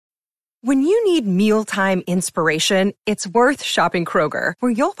When you need mealtime inspiration, it's worth shopping Kroger,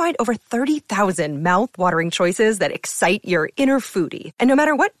 where you'll find over 30,000 mouth-watering choices that excite your inner foodie. And no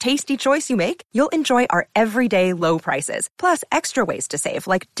matter what tasty choice you make, you'll enjoy our everyday low prices, plus extra ways to save,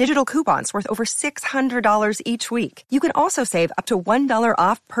 like digital coupons worth over $600 each week. You can also save up to $1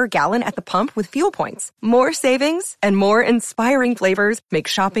 off per gallon at the pump with fuel points. More savings and more inspiring flavors make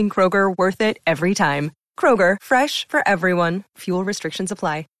shopping Kroger worth it every time. Kroger, fresh for everyone. Fuel restrictions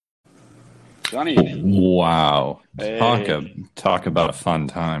apply. Johnny. Wow. Hey. Talk about a fun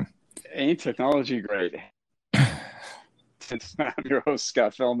time. Ain't technology great? Since I'm your host,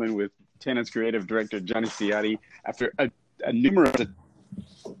 Scott Feldman, with Tannen's creative director, Johnny Ciotti. After a numerous...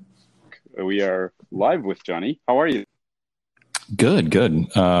 We are live with Johnny. How are you? Good.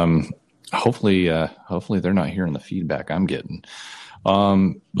 Hopefully they're not hearing the feedback I'm getting. Yeah,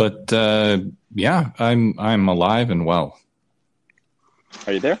 I'm alive and well.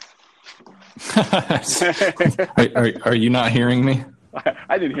 Are you there? Are you not hearing me?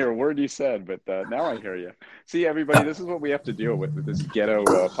 I didn't hear a word you said, but now I hear you. See, everybody, this is what we have to deal with this ghetto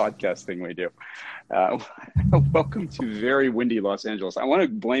podcast thing we do. Welcome to very windy Los Angeles. I want to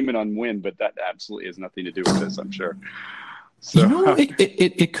blame it on wind, but that absolutely has nothing to do with this, I'm sure. So,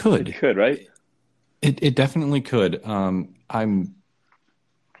 it could. It could, right? It definitely could.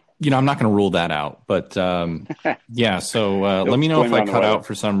 I'm not going to rule that out, but yeah. So let me know if I cut out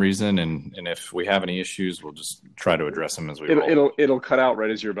for some reason, and if we have any issues, we'll just try to address them as we roll. It'll cut out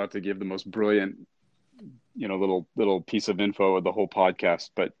right as you're about to give the most brilliant, little piece of info of the whole podcast.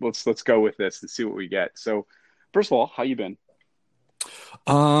 But let's go with this and see what we get. So, first of all, how you been?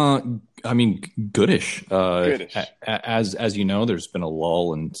 Goodish. Goodish. As you know, there's been a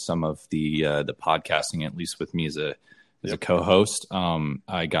lull in some of the podcasting, at least with me as a co-host.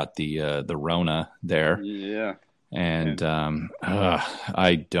 I got the Rona there. Yeah. And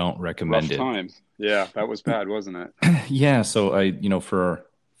I don't recommend Rough time. Yeah, that was bad, wasn't it? Yeah. So for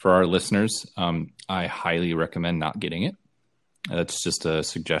our listeners, I highly recommend not getting it. That's just a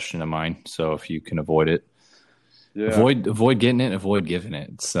suggestion of mine. So if you can avoid it, avoid getting it, avoid giving it.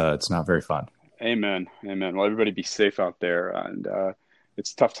 It's not very fun. Amen. Well, everybody be safe out there. And,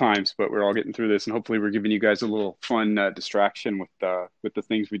 it's tough times, but we're all getting through this, and hopefully we're giving you guys a little fun distraction with the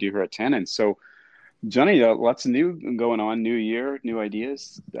things we do here at Tannen. So, Johnny, lots of new going on, new year, new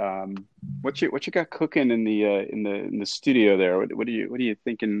ideas. What you got cooking in the studio there? What are you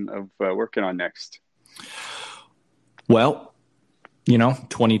thinking of working on next? Well,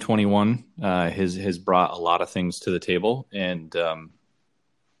 2021 has brought a lot of things to the table, and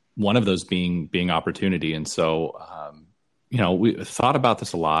one of those being opportunity, and so. We thought about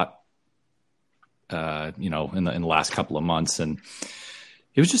this a lot, in the last couple of months, and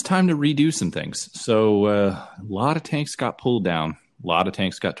it was just time to redo some things. So a lot of tanks got pulled down, a lot of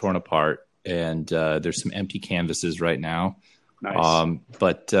tanks got torn apart, and there's some empty canvases right now. Nice.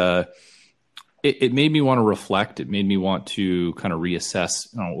 But it made me want to reflect. It made me want to kind of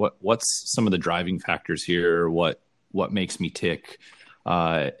reassess, what's some of the driving factors here, what makes me tick.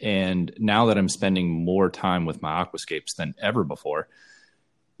 And now that I'm spending more time with my aquascapes than ever before,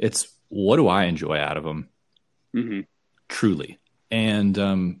 it's what do I enjoy out of them? Mm-hmm. Truly.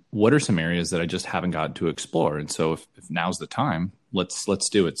 And what are some areas that I just haven't gotten to explore? And so if now's the time, let's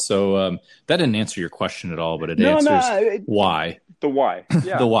do it. So that didn't answer your question at all, but it answers why. The why.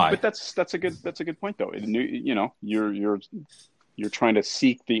 Yeah. The why. But that's a good point though. You're trying to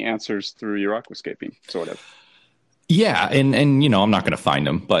seek the answers through your aquascaping, sort of. Yeah, and I'm not going to find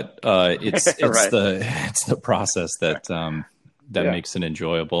them, but it's right. it's the process that makes it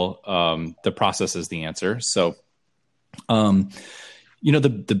enjoyable. The process is the answer. So,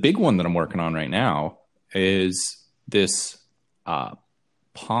 the big one that I'm working on right now is this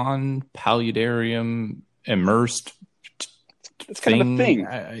pond paludarium immersed. It's kind of a thing.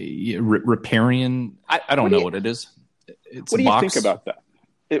 Riparian. I don't know what it is. It's what do you think about that?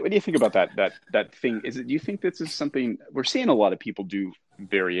 What do you think about that thing? Do you think this is something we're seeing a lot of people do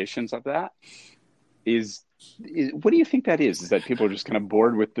variations of that? What do you think that is? Is that people are just kind of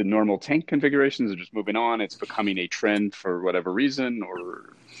bored with the normal tank configurations and just moving on? It's becoming a trend for whatever reason,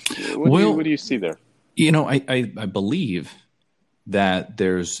 or what do you see there? I believe that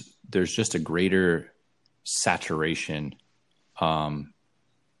there's just a greater saturation of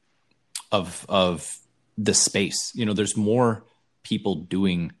the space. There's more people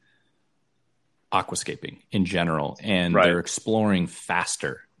doing aquascaping in general, and they're exploring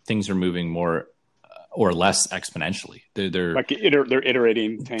faster. Things are moving more or less exponentially. They're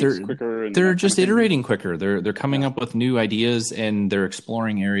iterating tanks quicker. And they're just iterating quicker. They're coming up with new ideas, and they're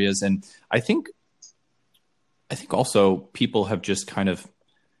exploring areas. And I think also people have just kind of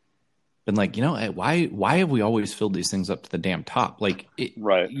been like, why have we always filled these things up to the damn top? Like,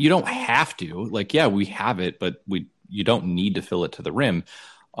 Right. you don't have to. Like, yeah, we have it, but you don't need to fill it to the rim.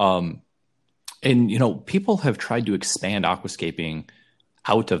 And people have tried to expand aquascaping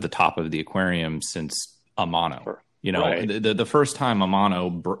out of the top of the aquarium since Amano. Right. The first time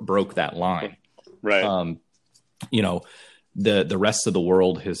Amano broke that line, Right. The rest of the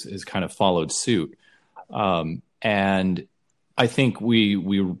world has kind of followed suit. And I think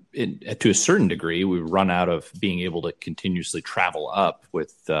to a certain degree, we've run out of being able to continuously travel up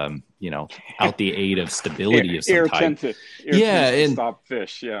without the aid of stability of some type. And stop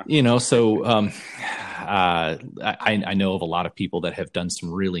fish. Yeah. So I know of a lot of people that have done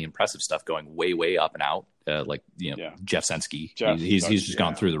some really impressive stuff going way, way up and out. Jeff Sensky, he's just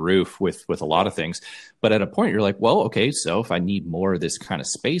gone through the roof with a lot of things. But at a point you're like, well, okay, so if I need more of this kind of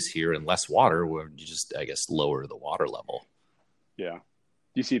space here and less water, well, you just, I guess, lower the water level. Yeah. Do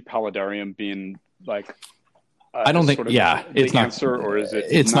you see Paludarium being like, I don't think, it's not answer, or is it?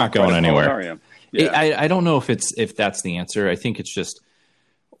 It's not going anywhere. Yeah. I don't know if that's the answer. I think it's just,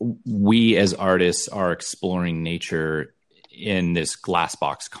 we as artists are exploring nature in this glass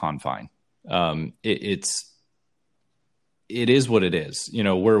box confine. It is what it is.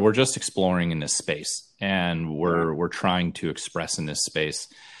 We're just exploring in this space, and we're trying to express in this space.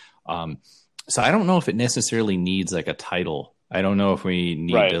 So I don't know if it necessarily needs like a title. I don't know if we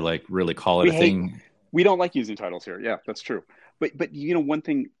need to like really call it a thing. We don't like using titles here. Yeah, that's true. But one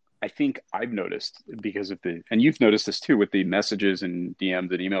thing I think I've noticed, because of and you've noticed this too with the messages and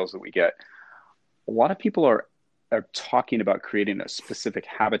DMs and emails that we get, a lot of people are talking about creating a specific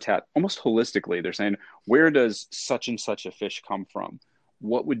habitat almost holistically. They're saying, where does such and such a fish come from?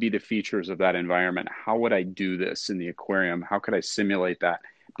 What would be the features of that environment? How would I do this in the aquarium? How could I simulate that?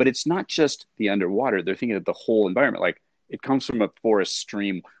 But it's not just the underwater. They're thinking of the whole environment. Like, it comes from a forest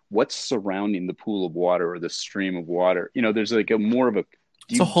stream. What's surrounding the pool of water or the stream of water? There's like more of a,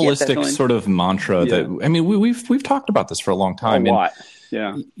 it's a holistic sort of mantra that, I mean, we've talked about this for a long time. A lot.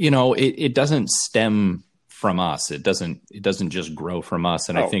 Yeah. It doesn't stem from us. It doesn't just grow from us.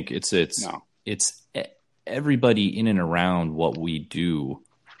 And I think it's everybody in and around what we do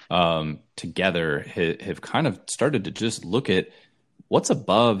together have kind of started to just look at what's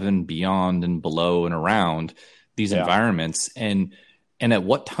above and beyond and below and around these environments, and at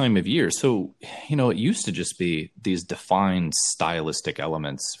what time of year. So, it used to just be these defined stylistic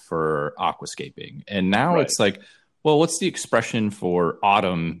elements for aquascaping. And now it's like, well, what's the expression for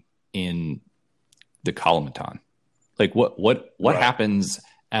autumn in the Kalimantan? Like what happens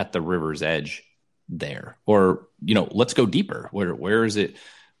at the river's edge there? Or, let's go deeper. Where is it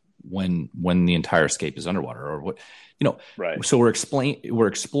when the entire scape is underwater, or what, So we're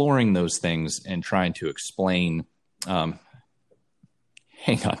exploring those things and trying to explain. Hang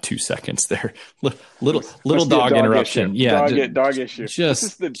on 2 seconds there. Little dog interruption. Issue. Yeah. Dog issue.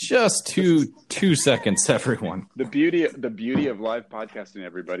 Just 2 seconds, everyone. The beauty of live podcasting,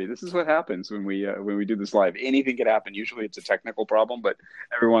 everybody. This is what happens when we do this live. Anything can happen. Usually it's a technical problem, but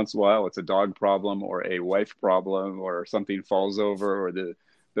every once in a while it's a dog problem or a wife problem or something falls over or the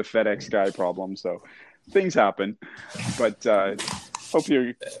FedEx guy problem. So things happen, but hope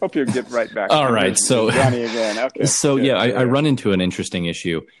you get right back. All right, so Johnny again. Okay. So I run into an interesting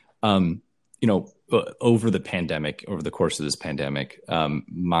issue. Over the course of this pandemic,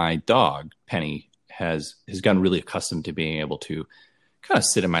 my dog Penny has gotten really accustomed to being able to kind of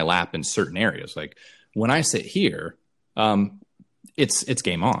sit in my lap in certain areas. Like when I sit here, it's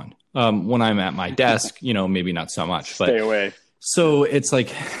game on. When I'm at my desk, maybe not so much. Stay away. So it's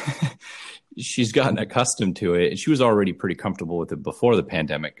like she's gotten accustomed to it, and she was already pretty comfortable with it before the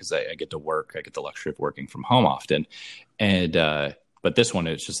pandemic because I get to work. I get the luxury of working from home often. And but this one,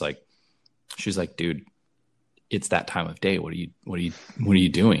 it's just like, she's like, dude, it's that time of day. What are you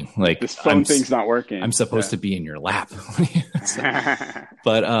doing? Like, this phone thing's not working. I'm supposed to be in your lap.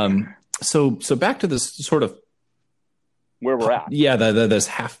 But so back to this sort of where we're at. Yeah, this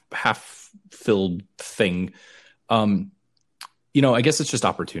half filled thing. I guess it's just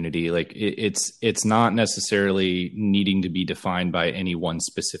opportunity. Like it's not necessarily needing to be defined by any one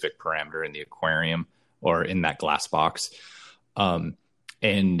specific parameter in the aquarium or in that glass box.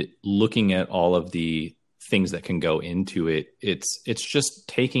 And looking at all of the things that can go into it, it's just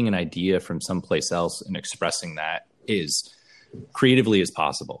taking an idea from someplace else and expressing that as creatively as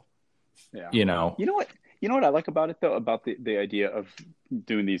possible. Yeah. You know what I like about it though, about the idea of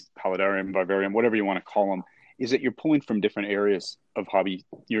doing these Paludarium, Vivarium, whatever you want to call them, is that you're pulling from different areas of hobby,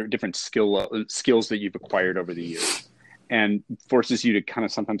 your different skills that you've acquired over the years, and forces you to kind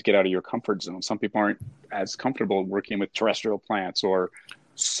of sometimes get out of your comfort zone. Some people aren't as comfortable working with terrestrial plants or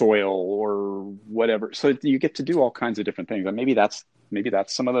soil or whatever. So you get to do all kinds of different things. And maybe that's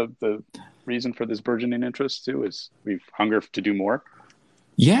some of the reason for this burgeoning interest too, is we've hunger to do more.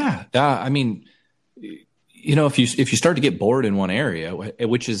 Yeah. I mean, if you start to get bored in one area,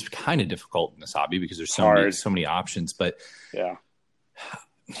 which is kind of difficult in this hobby because there's so many options, but yeah,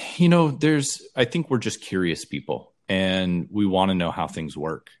 I think we're just curious people and we want to know how things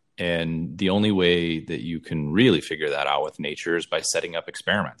work. And the only way that you can really figure that out with nature is by setting up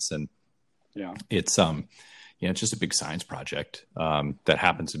experiments. And yeah, it's it's just a big science project that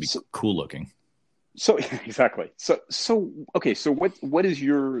happens to be cool looking. So exactly. So okay. So what is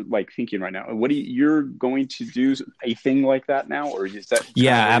your thinking right now? You're going to do a thing like that now, or is that?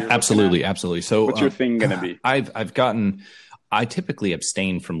 Yeah, absolutely. So what's your thing going to be? I typically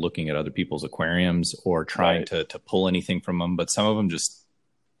abstain from looking at other people's aquariums or trying to pull anything from them, but some of them just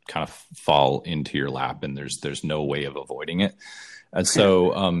kind of fall into your lap, and there's no way of avoiding it. And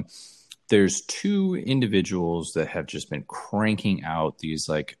so there's two individuals that have just been cranking out these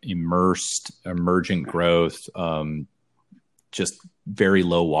immersed emergent growth, just very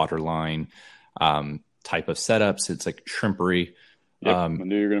low water line type of setups. It's like shrimpery. Yep, I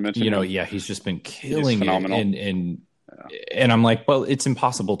knew you were going to mention yeah, he's just been killing it. And I'm like, well, it's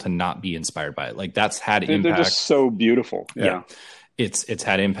impossible to not be inspired by it. That's had impact. They're just so beautiful. Yeah. It's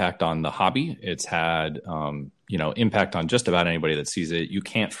had impact on the hobby. It's had, impact on just about anybody that sees it. You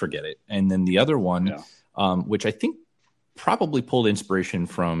can't forget it. And then the other one, which I think probably pulled inspiration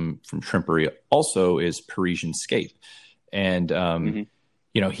from shrimpery also, is Parisian Scape. And,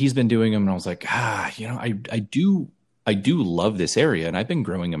 he's been doing them, and I was like, I do love this area, and I've been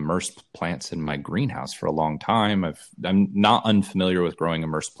growing immersed plants in my greenhouse for a long time. I'm not unfamiliar with growing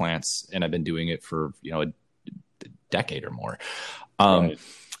immersed plants, and I've been doing it for, a decade or more.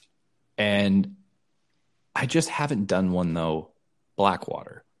 And I just haven't done one though,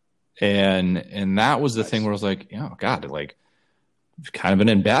 Blackwater. And that was the thing where I was like, oh God, kind of an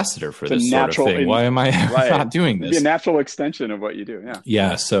ambassador for this sort of thing. Why am I not doing this? It'd be a natural extension of what you do. Yeah.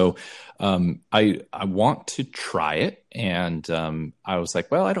 Yeah. So, I want to try it. And, I was like,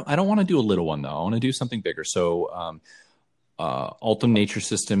 well, I don't want to do a little one though. I want to do something bigger. So, Altum Nature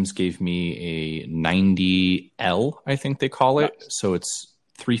Systems gave me a 90L, I think they call it. Nice. So it's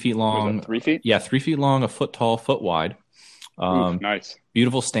 3 feet long. 3 feet? Yeah, 3 feet long, a foot tall, foot wide. Nice.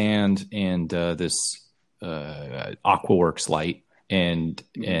 Beautiful stand, and this Aquaworks light. And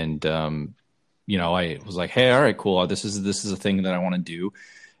I was like, hey, all right, cool. This is a thing that I want to do.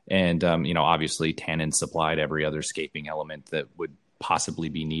 And, obviously Tannen supplied every other scaping element that would possibly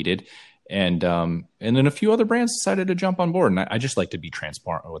be needed. And then a few other brands decided to jump on board. And I just like to be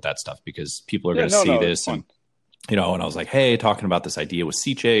transparent with that stuff because people are going to see this. And, and I was like, hey, talking about this idea with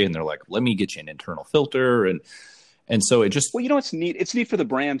Sicce, and they're like, let me get you an internal filter. And so it just, well, it's neat. It's neat for the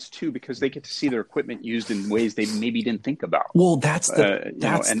brands too, because they get to see their equipment used in ways they maybe didn't think about. Well, that's the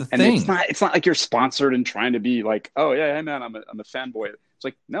thing. And it's not like you're sponsored and trying to be like, oh yeah, hey man, I'm a fanboy. It's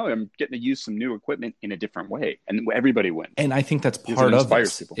like, no, I'm getting to use some new equipment in a different way, and everybody wins. And I think that's part of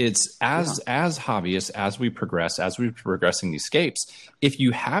this. People. It's as hobbyists, as we're progressing these scapes, if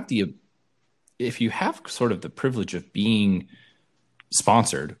you have sort of the privilege of being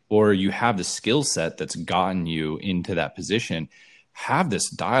sponsored, or you have the skill set that's gotten you into that position, have this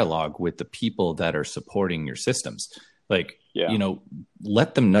dialogue with the people that are supporting your systems.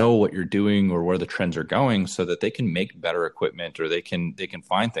 Let them know what you're doing or where the trends are going, so that they can make better equipment, or they can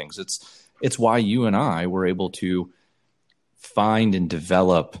find things. It's why you and I were able to find and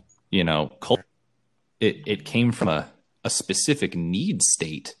develop, culture. It came from a specific need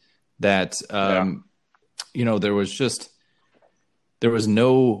state that, there was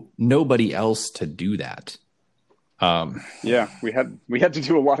nobody else to do that. We had to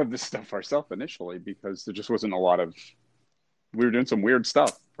do a lot of this stuff ourselves initially, because there just wasn't a lot of. We were doing some weird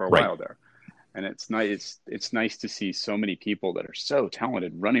stuff for a while there, and it's nice. It's nice to see so many people that are so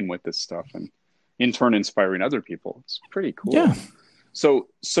talented running with this stuff, and in turn inspiring other people. It's pretty cool. Yeah. So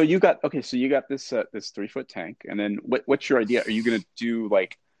you got this 3 foot tank, and then what's your idea? Are you going to do a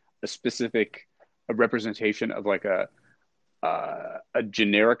specific representation of a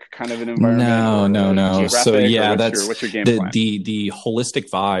generic kind of an environment? No. So yeah, what's your game plan? The holistic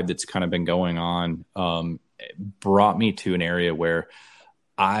vibe that's kind of been going on brought me to an area where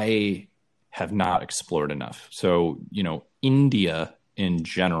I have not explored enough. So, India in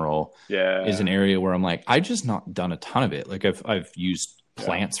general is an area where I'm like, I just not done a ton of it. I've used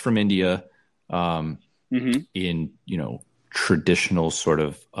plants from India in, traditional sort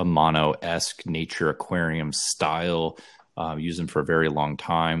of Amano-esque nature aquarium style. Used them for a very long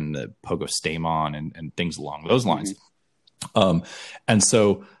time, the Pogo Stamon and things along those lines. Um, and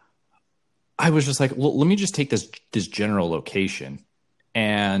so I was just like, well, let me just take this general location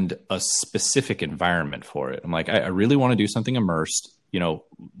and a specific environment for it. I'm like, I really want to do something immersed,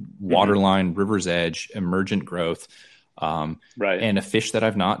 waterline, river's edge, emergent growth, Right. and a fish that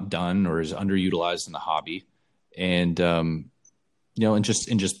I've not done or is underutilized in the hobby, and and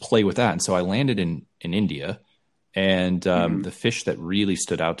just play with that. And so I landed in India, and the fish that really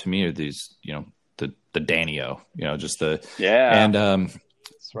stood out to me are these, the Danio, just the Yeah. and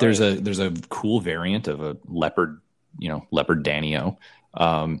That's right. there's a cool variant of a leopard, leopard Danio.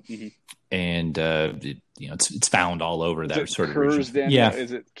 And it's found all over Is that it sort of region. Kurz, Daniel? Yeah.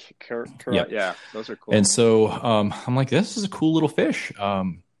 Is it Yep. Yeah, those are cool. And so I'm like, this is a cool little fish.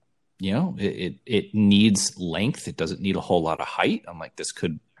 It needs length. It doesn't need a whole lot of height. I'm like, this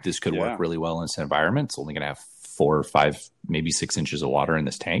could Yeah. work really well in this environment. It's only going to have 4 or 5, maybe 6 inches of water in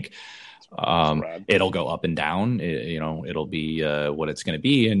this tank. Rad. It'll go up and down. It'll be what it's going to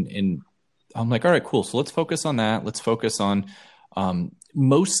be. And I'm like, all right, cool. So let's focus on that. Let's focus on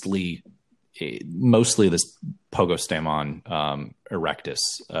mostly this Pogostemon erectus.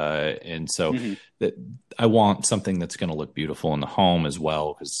 And so that I want something that's going to look beautiful in the home as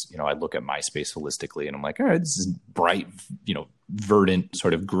well. Cause I look at my space holistically and I'm like, all right, this is bright, verdant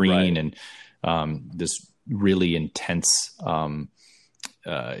sort of green, Right. and this really intense,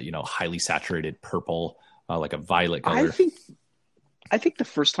 highly saturated purple, like a violet color. I think the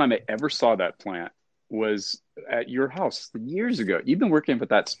first time I ever saw that plant was at your house years ago. You've been working with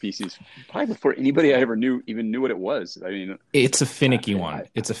that species probably before anybody I ever knew even knew what it was. I mean, It's a finicky one.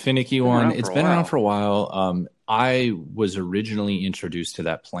 It's a finicky one. It's been around for a while. I was originally introduced to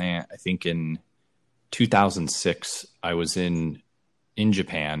that plant, I think in 2006. I was in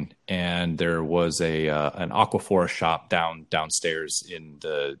Japan, and there was an aquaphora shop downstairs in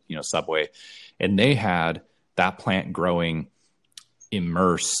the subway, and they had that plant growing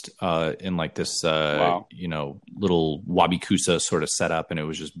immersed in like this Wow. little wabikusa sort of setup, and it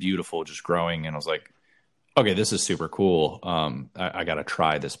was just beautiful, just growing. And I was like, okay, this is super cool. I got to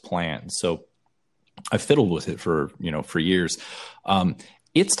try this plant. So I fiddled with it for years.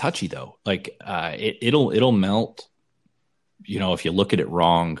 It's touchy though. Like it'll melt, if you look at it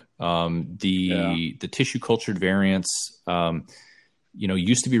wrong. The tissue cultured variants,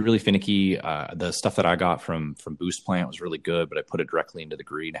 used to be really finicky. The stuff that I got from Boost Plant was really good, but I put it directly into the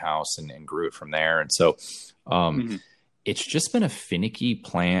greenhouse and grew it from there. And so it's just been a finicky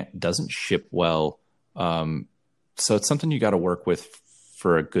plant, doesn't ship well. So it's something you got to work with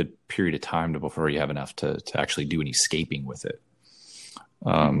for a good period of time before you have enough to actually do any scaping with it.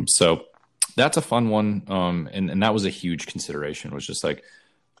 So that's a fun one. And that was a huge consideration. It was just like,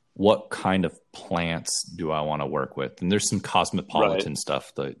 what kind of plants do I want to work with? And there's some cosmopolitan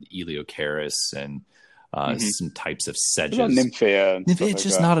stuff, the Eliocharis and some types of sedges. Nymphea and stuff it's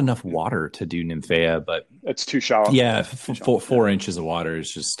just not enough water to do Nymphea, but it's too shallow. Yeah, 4 inches of water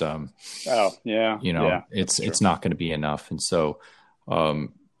is just it's not going to be enough. And so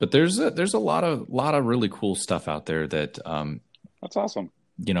but there's a lot of really cool stuff out there that that's awesome.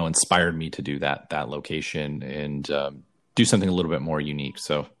 Inspired me to do that location and do something a little bit more unique.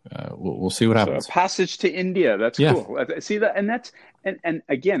 So we'll see what happens. So passage to India. That's cool. See that, and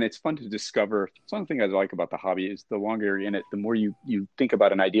again, it's fun to discover. Something I like about the hobby is the longer you're in it, the more you think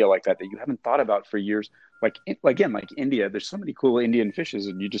about an idea like that you haven't thought about for years. Like India, there's so many cool Indian fishes,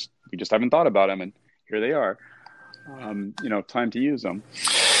 and you just haven't thought about them, and here they are. Time to use them.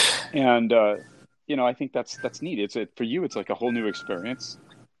 And I think that's neat. For you, it's like a whole new experience,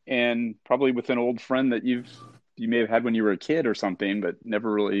 and probably with an old friend that you may have had when you were a kid or something, but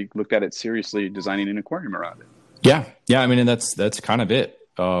never really looked at it seriously, designing an aquarium around it. Yeah. I mean, and that's kind of it.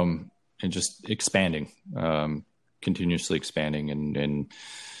 And just expanding, continuously expanding and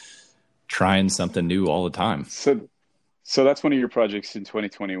trying something new all the time. So that's one of your projects in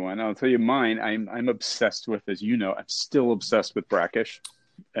 2021. I'll tell you mine. I'm obsessed with, as you know, I'm still obsessed with brackish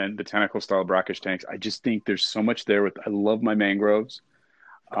and botanical style brackish tanks. I just think there's so much there I love my mangroves.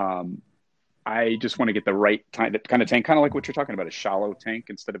 I just want to get the right kind of tank, kind of like what you're talking about, a shallow tank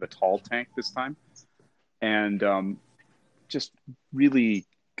instead of a tall tank this time. And just really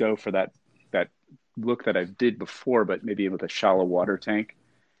go for that look that I did before, but maybe with a shallow water tank.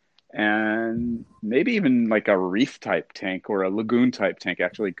 And maybe even like a reef type tank or a lagoon type tank,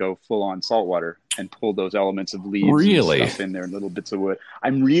 actually go full on saltwater and pull those elements of leaves and stuff in there and little bits of wood.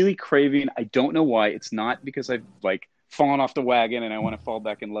 I'm really craving, I don't know why. It's not because I've fallen off the wagon and I want to fall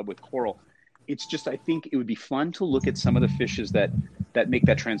back in love with coral. It's just, I think it would be fun to look at some of the fishes that make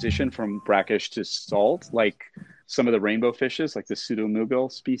that transition from brackish to salt, like some of the rainbow fishes, like the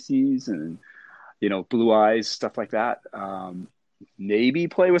pseudomugil species, and blue eyes, stuff like that. Maybe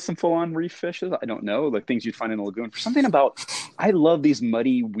play with some full-on reef fishes. I don't know, like things you'd find in a lagoon. For something about, I love these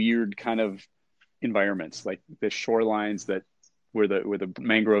muddy, weird kind of environments, like the shorelines where the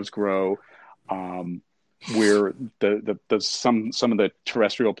mangroves grow, where the some of the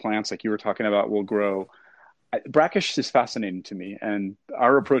terrestrial plants, like you were talking about, will grow. Brackish is fascinating to me, and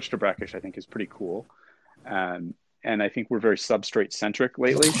our approach to brackish, I think, is pretty cool. And I think we're very substrate centric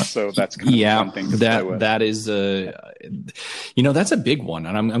lately, so that's kind of a fun thing to play with. That is that's a big one,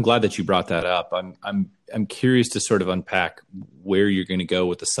 and I'm glad that you brought that up. I'm curious to sort of unpack where you're going to go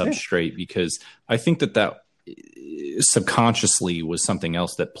with the substrate, because I think that subconsciously was something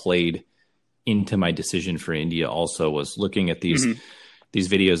else that played into my decision for India. Also, was looking at these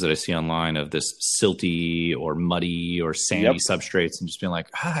videos that I see online of this silty or muddy or sandy substrates, and just being like,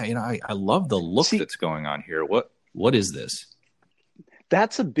 I love the look that's going on here. What is this?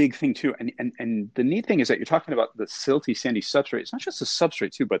 That's a big thing too. And the neat thing is that you're talking about the silty, sandy substrate. It's not just the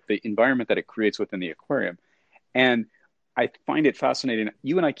substrate too, but the environment that it creates within the aquarium. And I find it fascinating.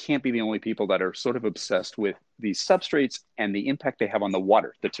 You and I can't be the only people that are sort of obsessed with these substrates and the impact they have on the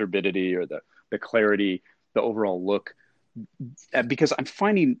water, the turbidity or the clarity, the overall look. Because I'm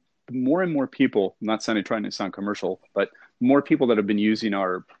finding more and more people, I'm not trying to sound commercial, but more people that have been using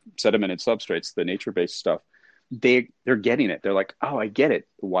our sedimented substrates, the nature-based stuff, they're getting it. They're like, oh, I get it.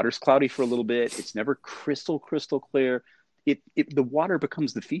 The water's cloudy for a little bit. It's never crystal clear. The water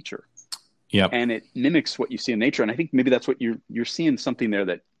becomes the feature. Yep. And it mimics what you see in nature. And I think maybe that's what you're seeing, something there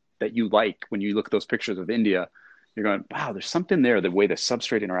that you like when you look at those pictures of India. You're going, wow, there's something there, the way the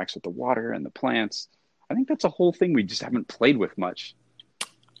substrate interacts with the water and the plants. I think that's a whole thing we just haven't played with much.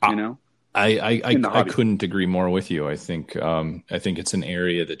 I couldn't agree more with you. I think it's an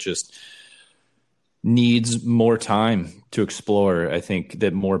area that just needs more time to explore. I think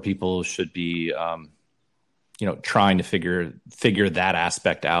that more people should be, trying to figure that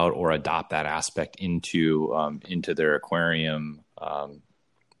aspect out or adopt that aspect into their aquarium,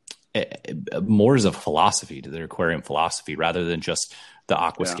 more as a philosophy, to their aquarium philosophy, rather than just the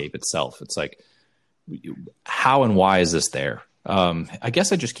aquascape itself. It's like, how and why is this there? I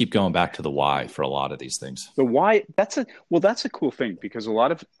guess I just keep going back to the why for a lot of these things. The why, that's a cool thing, because a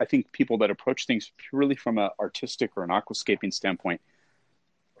lot of, I think, people that approach things purely from an artistic or an aquascaping standpoint,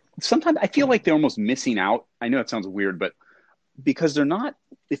 sometimes I feel like they're almost missing out. I know it sounds weird, but because they're not,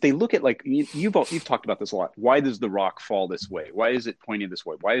 if they look at, like, you've talked about this a lot. Why does the rock fall this way? Why is it pointing this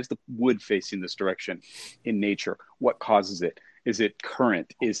way? Why is the wood facing this direction in nature? What causes it? Is it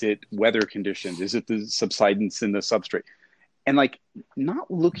current? Is it weather conditions? Is it the subsidence in the substrate? And like,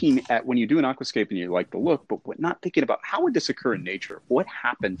 not looking at, when you do an aquascape and you like the look, but not thinking about how would this occur in nature? What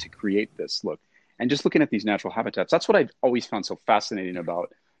happened to create this look? And just looking at these natural habitats. That's what I've always found so fascinating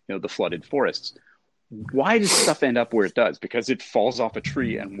about, the flooded forests. Why does stuff end up where it does? Because it falls off a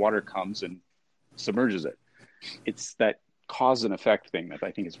tree and water comes and submerges it. It's that cause and effect thing that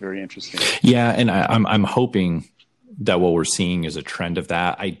I think is very interesting. Yeah, and I'm hoping that what we're seeing is a trend of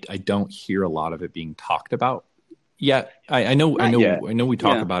that. I don't hear a lot of it being talked about yet. I know we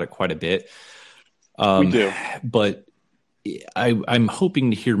talk about it quite a bit. We do, but I'm hoping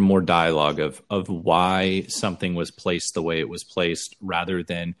to hear more dialogue of why something was placed the way it was placed, rather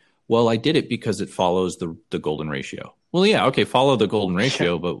than, well, I did it because it follows the golden ratio. Well, yeah, okay, follow the golden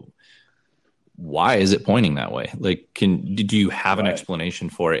ratio, but why is it pointing that way? Like, do you have an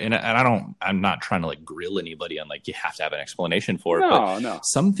explanation for it? And I'm not trying to like grill anybody on like, you have to have an explanation for it. No.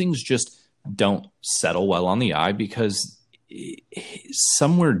 Some things just don't settle well on the eye, because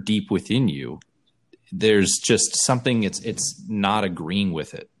somewhere deep within you, there's just something, it's not agreeing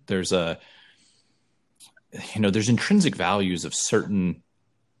with it. There's there's intrinsic values of certain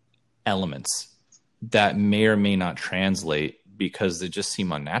elements that may or may not translate because they just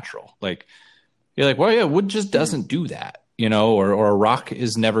seem unnatural. Like, you're like, well, yeah, wood just doesn't do that, or a rock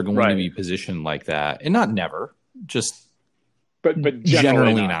is never going to be positioned like that. And not never, just but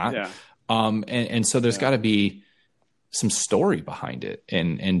generally not. Yeah. And so there's got to be some story behind it,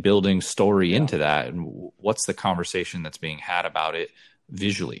 and building story into that. And what's the conversation that's being had about it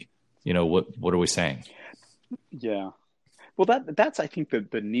visually? What are we saying? Yeah. Well, that's, I think,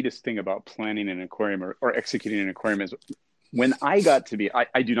 the neatest thing about planning an aquarium or executing an aquarium is, when I got to be,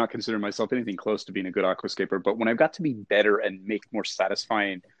 I do not consider myself anything close to being a good aquascaper, but when I've got to be better and make more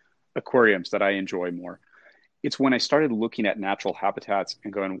satisfying aquariums that I enjoy more, it's when I started looking at natural habitats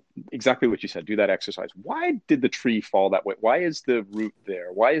and going, exactly what you said, do that exercise. Why did the tree fall that way? Why is the root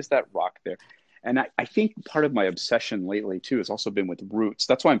there? Why is that rock there? And I think part of my obsession lately too has also been with roots.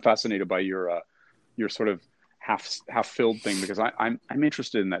 That's why I'm fascinated by your sort of half filled thing, because I'm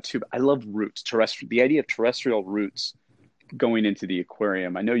interested in that too. But I love roots, the idea of terrestrial roots going into the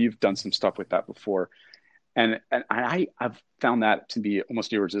aquarium. I know you've done some stuff with that before. And I've found that to be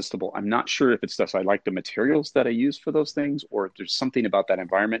almost irresistible. I'm not sure if it's just I like the materials that I use for those things, or if there's something about that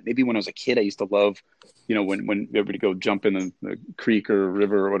environment. Maybe when I was a kid, I used to love, when everybody go jump in the creek or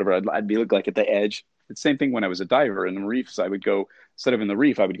river or whatever, I'd be like at the edge. The same thing when I was a diver in the reefs. I would go, instead of in the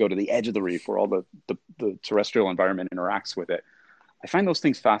reef, I would go to the edge of the reef where all the terrestrial environment interacts with it. I find those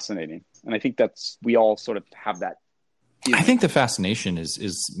things fascinating, and I think we all sort of have that. I think the fascination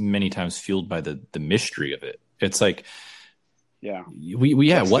is many times fueled by the mystery of it. It's like,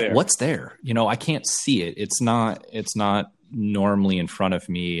 what's there? I can't see it. It's not normally in front of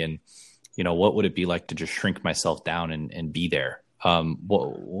me. And, what would it be like to just shrink myself down and be there?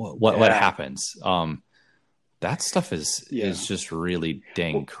 What happens? That stuff is just really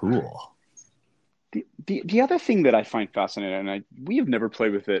dang cool. The other thing that I find fascinating, and we have never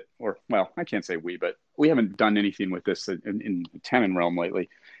played with it, or, well, I can't say but we haven't done anything with this in the tannin realm lately,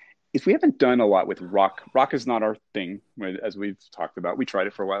 is we haven't done a lot with rock. Rock is not our thing, as we've talked about. We tried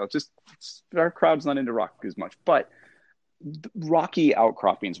it for a while. Our crowd's not into rock as much, but rocky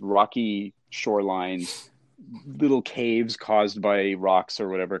outcroppings, rocky shorelines, little caves caused by rocks or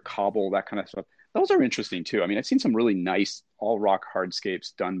whatever, cobble, that kind of stuff. Those are interesting too. I mean, I've seen some really nice all rock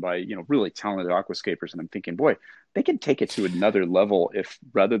hardscapes done by, really talented aquascapers. And I'm thinking, boy, they could take it to another level if,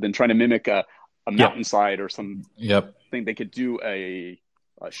 rather than trying to mimic a mountainside or some thing, they could do a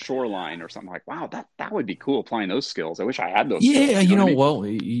shoreline or something. Like, wow, that would be cool, applying those skills. I wish I had those skills.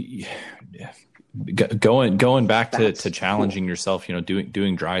 Going back to challenging yourself,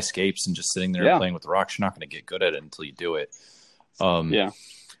 doing dry scapes and just sitting there and playing with the rocks, you're not going to get good at it until you do it. I've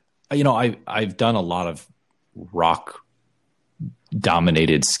done a lot of rock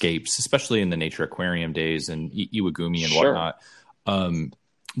dominated scapes, especially in the nature aquarium days and Iwagumi and whatnot.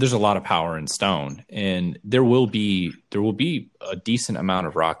 There's a lot of power in stone, and there will be a decent amount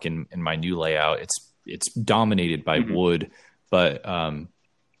of rock in my new layout. It's dominated by wood, but I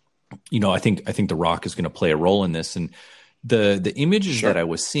think the rock is going to play a role in this. And the images that I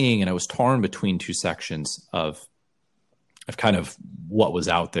was seeing, and I was torn between two sections of kind of what was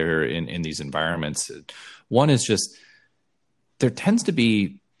out there in these environments. One is just, there tends to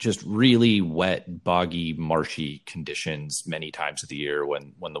be just really wet, boggy, marshy conditions many times of the year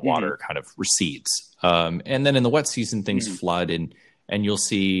when the water kind of recedes. And then in the wet season, things flood and you'll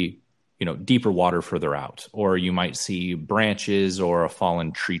see, deeper water further out, or you might see branches or a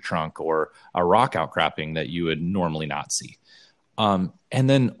fallen tree trunk or a rock outcropping that you would normally not see. And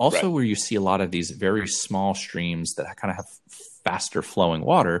then also where you see a lot of these very small streams that kind of have faster flowing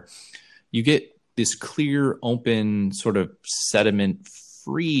water, you get this clear, open, sort of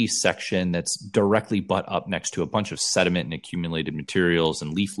sediment-free section that's directly butt up next to a bunch of sediment and accumulated materials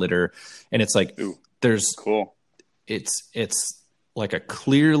and leaf litter. And it's like, there's like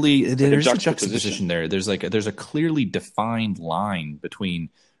there's a juxtaposition there. There's a clearly defined line between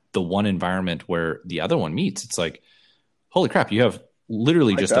the one environment where the other one meets. It's like, holy crap, you have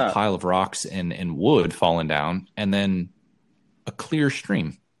literally just a pile of rocks and wood falling down, and then a clear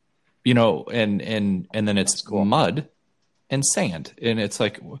stream, and then it's mud and sand. And it's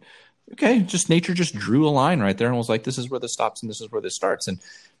like, okay, just nature just drew a line right there and was like, this is where this stops and this is where this starts.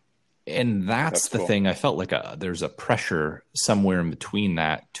 And that's the thing. I felt like there's a pressure somewhere in between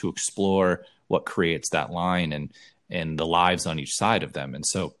that to explore what creates that line and the lives on each side of them. And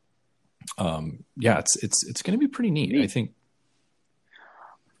so, it's going to be pretty neat. I think.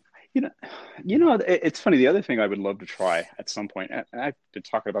 It's funny. The other thing I would love to try at some point, and I've been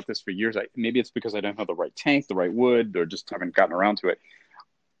talking about this for years. Maybe it's because I don't have the right tank, the right wood, or just haven't gotten around to it.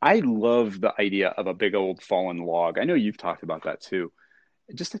 I love the idea of a big old fallen log. I know you've talked about that too.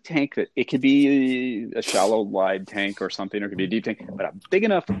 Just a tank that it could be a shallow live tank or something, or it could be a deep tank, but a big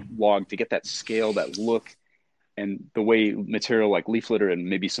enough log to get that scale, that look, and the way material like leaf litter and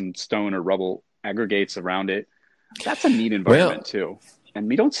maybe some stone or rubble aggregates around it. That's a neat environment too. And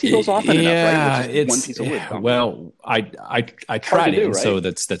we don't see those often enough, right? It's one piece of wood. Well, I tried it. Right? So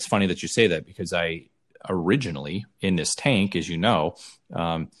that's funny that you say that, because I originally in this tank, as you know,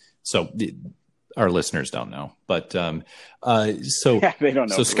 our listeners don't know, but they don't know.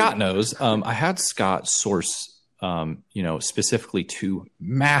 So Scott knows. I had Scott source, specifically two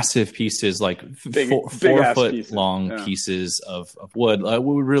massive pieces, like 4 foot pieces. Long pieces of wood. We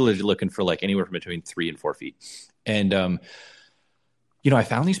were really looking for like anywhere from between 3 and 4 feet, and I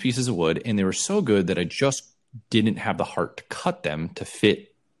found these pieces of wood, and they were so good that I just didn't have the heart to cut them to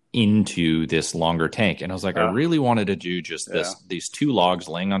fit into this longer tank. And I was like, I really wanted to do just these two logs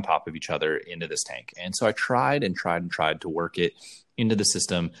laying on top of each other into this tank. And so I tried to work it into the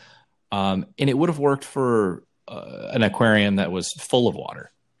system. And it would have worked for an aquarium that was full of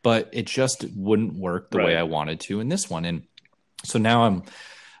water, but it just wouldn't work the way I wanted to in this one. And so now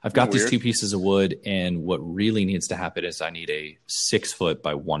I've got these two pieces of wood, and what really needs to happen is I need a 6 foot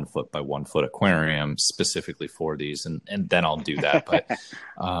by 1 foot by 1 foot aquarium specifically for these. And then I'll do that. But,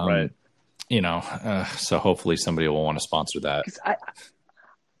 so hopefully somebody will want to sponsor that.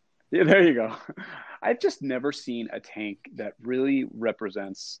 Yeah, there you go. I've just never seen a tank that really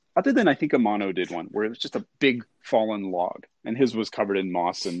represents, other than I think Amano did one, where it was just a big fallen log, and his was covered in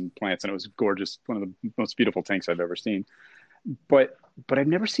moss and plants, and it was gorgeous. One of the most beautiful tanks I've ever seen. But I've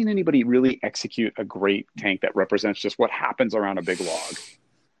never seen anybody really execute a great tank that represents just what happens around a big log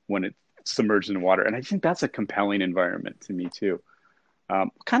when it's submerged in water. And I think that's a compelling environment to me too.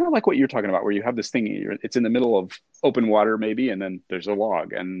 Kind of like what you're talking about, where you have this thing, it's in the middle of open water maybe, and then there's a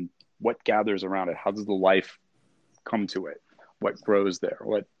log, and what gathers around it? How does the life come to it? What grows there?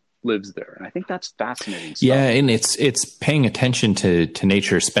 What lives there? And I think that's fascinating stuff. Yeah, and it's paying attention to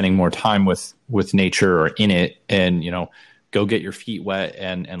nature, spending more time with nature or in it, and go get your feet wet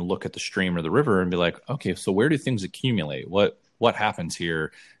and look at the stream or the river and be like, okay, so where do things accumulate? What happens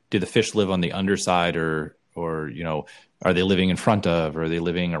here? Do the fish live on the underside, or are they living in front of, or are they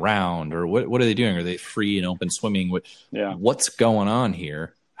living around, or what are they doing? Are they free and open swimming? What's going on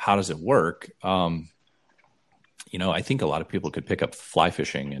here? How does it work? I think a lot of people could pick up fly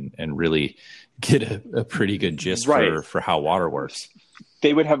fishing and really get a pretty good gist for how water works.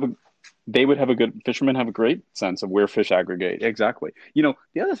 Fishermen have a great sense of where fish aggregate. Exactly. The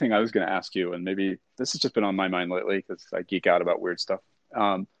other thing I was going to ask you, and maybe this has just been on my mind lately because I geek out about weird stuff.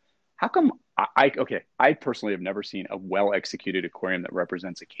 How come I personally have never seen a well-executed aquarium that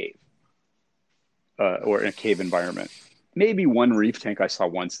represents a cave or in a cave environment. Maybe one reef tank I saw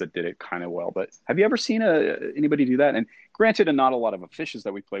once that did it kind of well, but have you ever seen anybody do that? And granted, not a lot of the fishes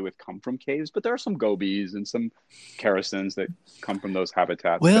that we play with come from caves, but there are some gobies and some characins that come from those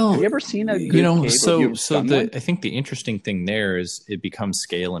habitats. Well, have you ever seen a good cave? I think the interesting thing there is it becomes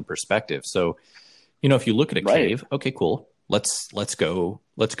scale and perspective. So, if you look at a cave, okay, cool. Let's go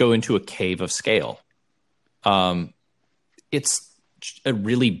into a cave of scale. It's a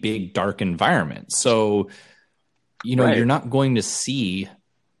really big, dark environment. So, you're not going to see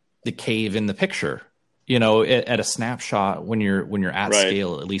the cave in the picture, at a snapshot when you're at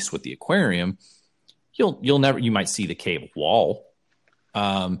scale, at least with the aquarium, you might see the cave wall.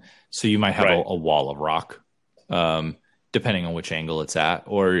 So you might have a wall of rock, depending on which angle it's at,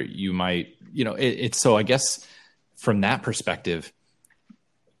 or you might, so I guess from that perspective,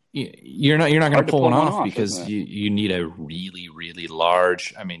 you're not going to pull one off because you need a really, really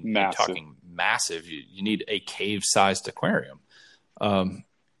large, you're talking massive. You need a cave-sized aquarium.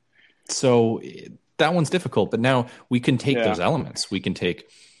 So that one's difficult, but now we can take those elements. We can take,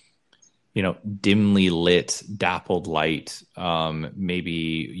 dimly lit, dappled light, maybe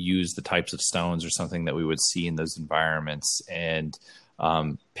use the types of stones or something that we would see in those environments, and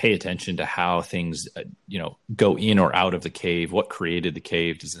pay attention to how things, go in or out of the cave. What created the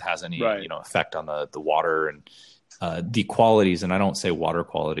cave? Does it has any, effect on the water and the qualities? And I don't say water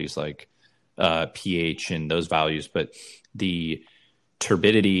qualities like pH and those values, but the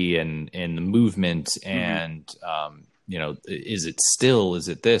turbidity and the movement and, is it still, is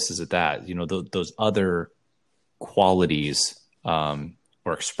it this, is it that, those other qualities or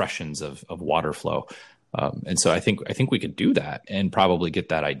expressions of water flow. And so I think we could do that and probably get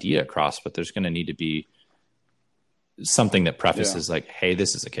that idea across, but there's going to need to be something that prefaces like, hey,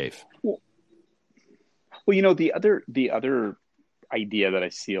 this is a cave. Well, the other idea that I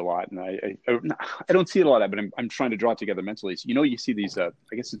see a lot, and I don't see it a lot, but I'm trying to draw it together mentally. So, you see these, I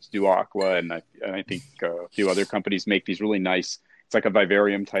guess it's Duaqua, and I think a few other companies make these really nice. It's like a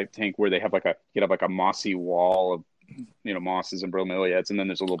vivarium type tank where they have like a mossy wall of, mosses and bromeliads, and then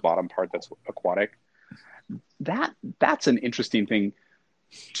there's a little bottom part that's aquatic. That's an interesting thing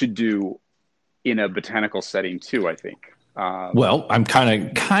to do in a botanical setting too, I think. Well, I'm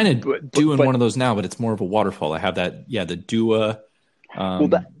kind of doing one of those now, but it's more of a waterfall. I have that, the Dua.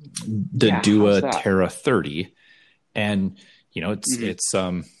 Dua Terra 30, and it's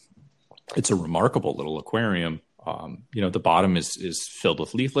a remarkable little aquarium. The bottom is filled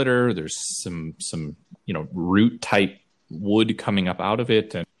with leaf litter. There's some root type wood coming up out of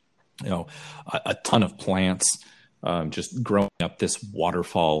it, and a ton of plants just growing up this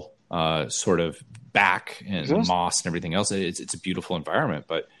waterfall sort of back, and moss and everything else. It's a beautiful environment,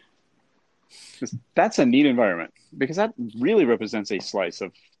 but that's a neat environment because that really represents a slice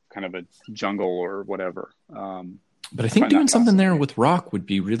of kind of a jungle or whatever. But I think doing something there with rock would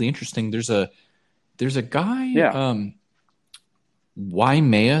be really interesting. There's a guy,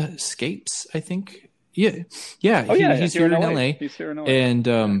 Waimea Scapes, I think. Yeah. He's here in LA. He's here in LA.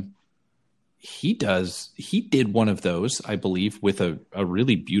 And he did one of those, I believe, with a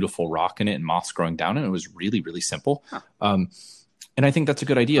really beautiful rock in it and moss growing down it. It was really, really simple. Huh. And I think that's a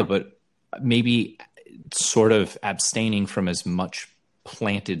good idea, but maybe sort of abstaining from as much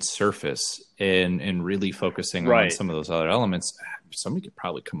planted surface and really focusing on some of those other elements. Somebody could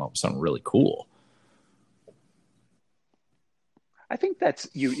probably come up with something really cool. I think that's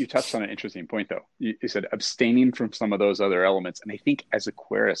you touched on an interesting point, though. You said abstaining from some of those other elements, and I think as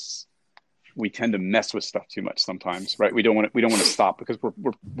aquarists, we tend to mess with stuff too much sometimes, right? We don't want to stop because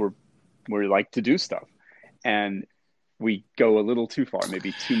we like to do stuff, and we go a little too far.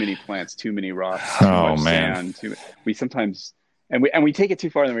 Maybe too many plants, too many rocks, too much sand. We sometimes and we take it too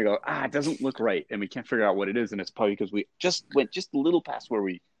far, and then we go, it doesn't look right, and we can't figure out what it is, and it's probably because we just went just a little past where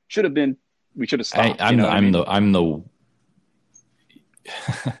we should have been. We should have stopped. I'm the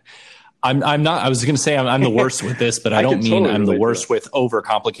I'm not. I was going to say I'm the worst with this, but I don't mean I'm the worst with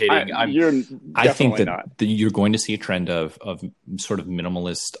overcomplicating. I think that you're going to see a trend of sort of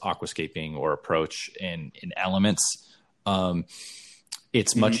minimalist aquascaping or approach in elements.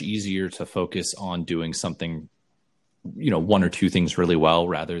 It's much easier to focus on doing something, one or two things really well,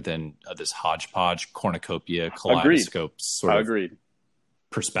 rather than this hodgepodge cornucopia kaleidoscope sort of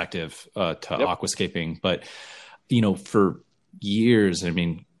perspective to aquascaping. But for years, I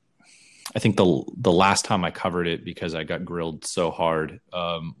think the last time I covered it, because I got grilled so hard,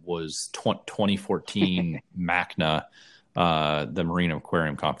 was 2014 MACNA, the Marine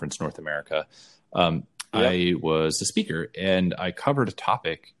Aquarium Conference North America. I was a speaker, and I covered a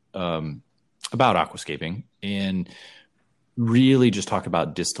topic about aquascaping and really just talk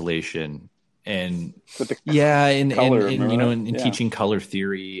about distillation and teaching color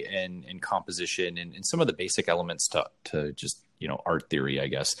theory and composition and some of the basic elements to just art theory, I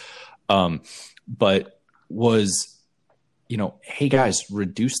guess. But was, hey guys,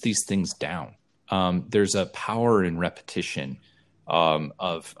 reduce these things down. There's a power in repetition,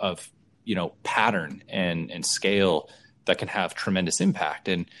 of pattern and scale that can have tremendous impact.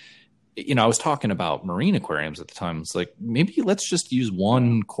 And, I was talking about marine aquariums at the time. It's like, maybe let's just use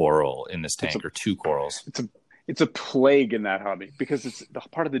one coral in this tank or two corals. It's a plague in that hobby, because it's the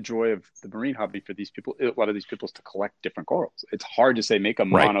part of the joy of the marine hobby for these people. A lot of these people is to collect different corals. It's hard to say, make a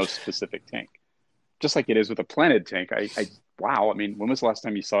mono-specific tank, just like it is with a planted tank. When was the last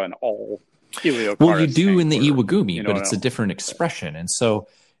time you saw an all Heliocaris? Well, you do in the Iwagumi, but it's a different expression. And so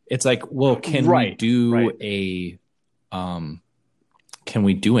it's like, well, can we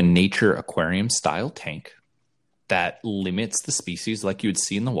do a nature aquarium style tank that limits the species like you would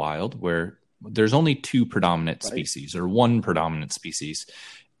see in the wild, where there's only two predominant species or one predominant species?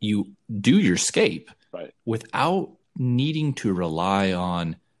 You do your scape without needing to rely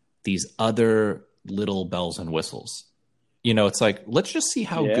on these other little bells and whistles. It's like, let's just see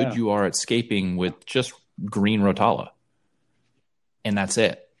how good you are at scaping with just green Rotala. And that's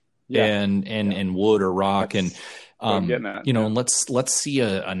it. And wood or rock. And let's see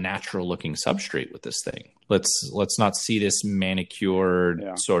a natural looking substrate with this thing. Let's not see this manicured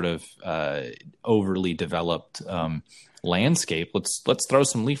sort of overly developed landscape. Let's throw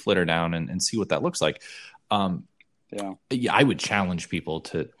some leaf litter down and see what that looks like. I would challenge people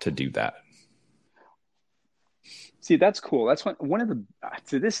to do that. See, that's cool. That's one of the,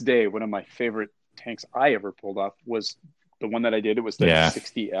 to this day, one of my favorite tanks I ever pulled off was the one that I did. It was the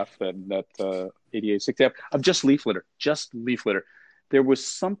 60F, that 88 60F of just leaf litter. There was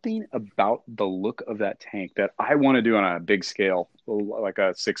something about the look of that tank that I want to do on a big scale, like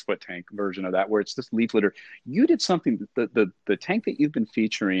a 6-foot tank version of that, where it's just leaf litter. You did something, the tank that you've been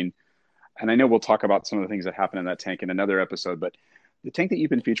featuring, and I know we'll talk about some of the things that happen in that tank in another episode, but the tank that you've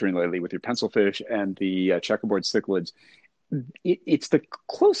been featuring lately with your pencilfish and the checkerboard cichlids, it's the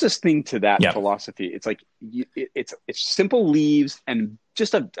closest thing to that philosophy. It's like it's simple leaves and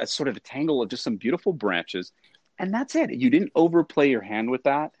just a sort of a tangle of just some beautiful branches, and that's it. You didn't overplay your hand with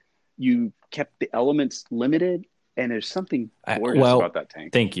that. You kept the elements limited, and there's something gorgeous about that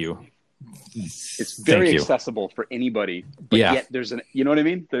tank. Thank you. It's very accessible for anybody, but yet there's you know what I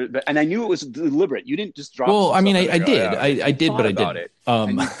mean? And I knew it was deliberate. You didn't just drop. Well, I did, but I didn't.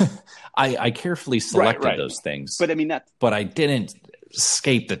 I carefully selected those things, but but I didn't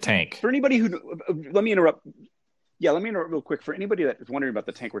scape the tank. For anybody who, let me interrupt. Yeah, let me interrupt real quick. For anybody that is wondering about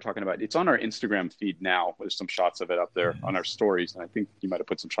the tank we're talking about, it's on our Instagram feed now. There's some shots of it up there on our stories, and I think you might have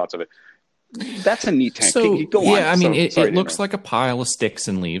put some shots of it. That's a neat tank. So Go on. yeah, I mean, Sorry it to looks interrupt. like a pile of sticks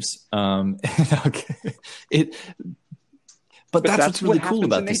and leaves. Okay. it, but But that's what's that's what really cool happens in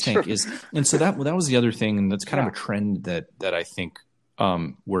about this nature. tank is, and so that was the other thing, and that's kind of Yeah. a trend that I think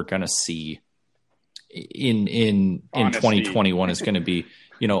we're gonna see in Honesty. 2021 is going to be,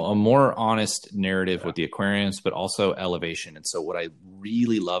 a more honest narrative with the aquariums, but also elevation. And so what I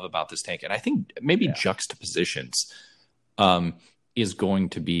really love about this tank, and I think maybe juxtapositions, is going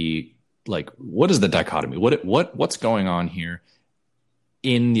to be like, what is the dichotomy? What's going on here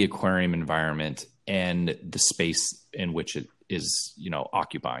in the aquarium environment and the space in which it is,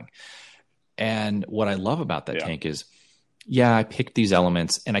 occupying. And what I love about that tank is, I picked these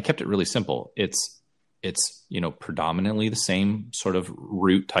elements and I kept it really simple. It's predominantly the same sort of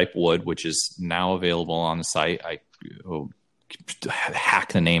root type wood, which is now available on the site. I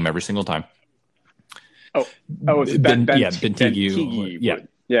hack the name every single time. It's Bentigi.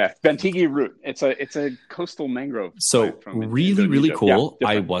 Yeah, Bentigi root. It's a coastal mangrove. So really cool. Yeah,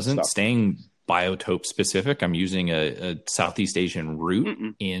 I wasn't staying biotope specific. I'm using a Southeast Asian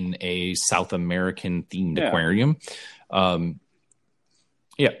root in a South American themed aquarium.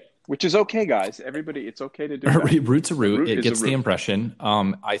 Which is okay, guys. Everybody, it's okay to do that. Root's a root. It gets the impression.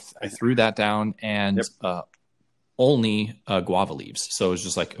 I threw that down and only guava leaves. So it was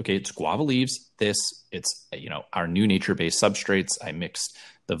just like, okay, it's guava leaves. It's our new nature-based substrates. I mixed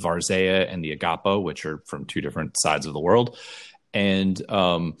the Varzea and the Agapo, which are from two different sides of the world. And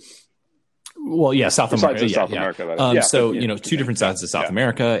South America. South America. So two different sides of South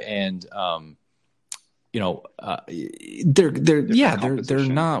America, and they're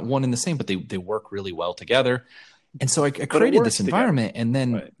not one and the same, but they work really well together. And so I created this environment, and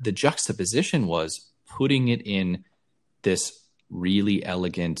then the juxtaposition was putting it in this really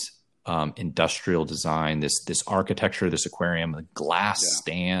elegant industrial design, this architecture, this aquarium, the glass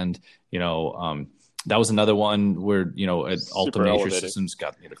stand. That was another one where Ultima Nature Systems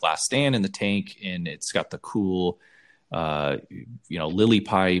got the glass stand in the tank, and it's got the cool lily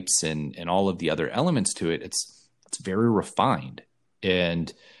pipes and all of the other elements to it. It's very refined,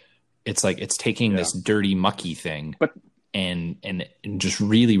 and it's like it's taking this dirty mucky thing and just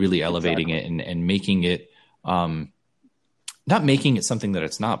really, really elevating it and making it not making it something that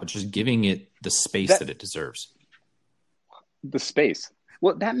it's not, but just giving it the space that it deserves. The space.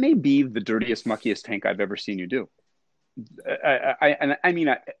 Well, that may be the dirtiest, muckiest tank I've ever seen you do. I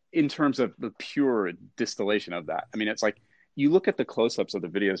mean, in terms of the pure distillation of that, I mean, it's like you look at the close-ups of the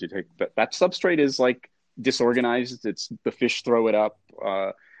videos you take. That substrate is like disorganized. It's the fish throw it up,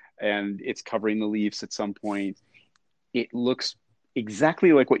 and it's covering the leaves at some point. It looks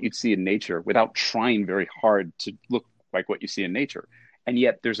exactly like what you'd see in nature without trying very hard to look like what you see in nature, and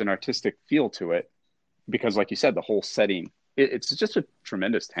yet there's an artistic feel to it because, like you said, the whole setting. It's just a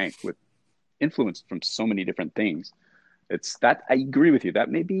tremendous tank with influence from so many different things. It's that I agree with you. That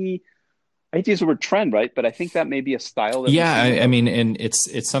may be, I hate to use the word trend, right? But I think that may be a style. I mean, and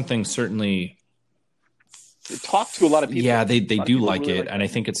it's something certainly. Talk to a lot of people. Yeah, they do like it, and I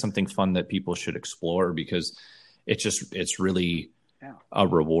think it's something fun that people should explore because it's really a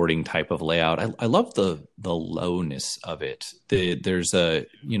rewarding type of layout. I love the lowness of it. There's the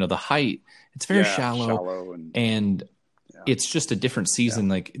height. It's very shallow and it's just a different season.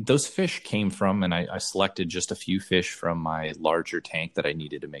 Like those fish came from, and I selected just a few fish from my larger tank that I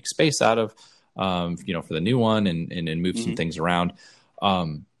needed to make space out of, for the new one and move some things around.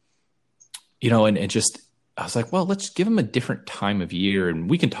 And it just, I was like, well, let's give them a different time of year and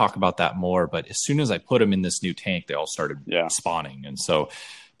we can talk about that more. But as soon as I put them in this new tank, they all started spawning. And so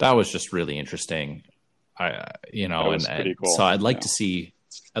that was just really interesting. Pretty cool. So I'd like to see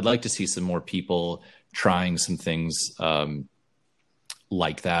some more people trying some things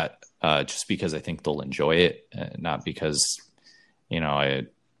like that, just because I think they'll enjoy it, not because, I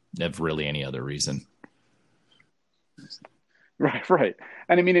have really any other reason. Right.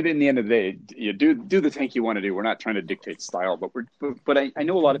 And I mean, in the end of the day, you do the tank you want to do. We're not trying to dictate style, but I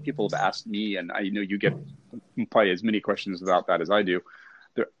know a lot of people have asked me, and I know you get probably as many questions about that as I do.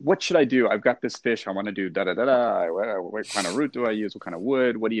 What should I do? I've got this fish. I want to do da-da-da-da. What kind of root do I use? What kind of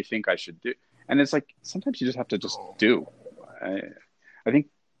wood? What do you think I should do? And it's like, sometimes you just have to just do. I think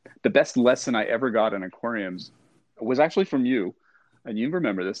the best lesson I ever got in aquariums was actually from you. And you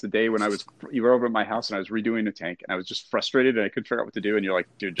remember this, the day when you were over at my house and I was redoing the tank and I was just frustrated and I couldn't figure out what to do. And you're like,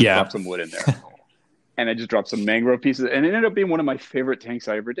 dude, just drop some wood in there. And I just dropped some mangrove pieces. And it ended up being one of my favorite tanks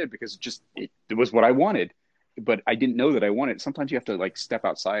I ever did because it was what I wanted. But I didn't know that I wanted it. Sometimes you have to like step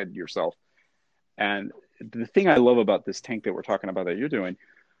outside yourself. And the thing I love about this tank that we're talking about that you're doing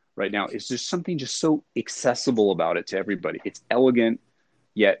right now is there's something just so accessible about it to everybody. It's elegant,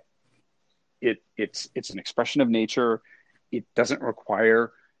 yet it's an expression of nature. It doesn't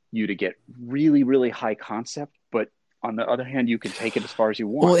require you to get really, really high concept, but on the other hand, you can take it as far as you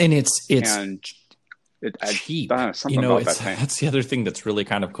want. Well, and it's and cheap. Something about that tank. That's the other thing that's really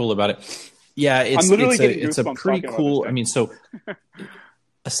kind of cool about it. Yeah, it's a pretty cool. I mean, so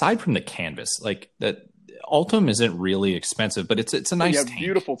aside from the canvas, like that, Altum isn't really expensive, but it's a nice tank,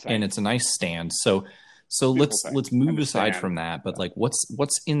 beautiful tank, and it's a nice stand. So let's move aside from that. But like,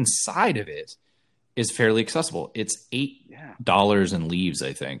 what's inside of it is fairly accessible. It's $8 in leaves,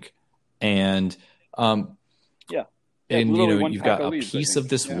 I think, and and you've got a piece of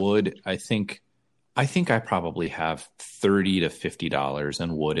this wood. I think I probably have $30 to $50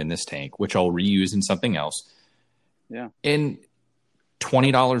 in wood in this tank, which I'll reuse in something else. Yeah, and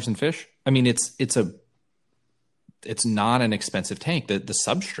 $20 in fish. I mean, it's not an expensive tank. The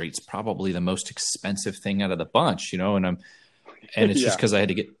substrate's probably the most expensive thing out of the bunch, and it's just because I had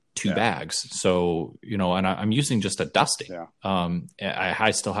to get 2 bags. So, and I'm using just a dusting. Yeah.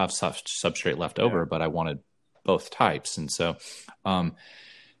 I still have substrate left over, but I wanted both types. And so,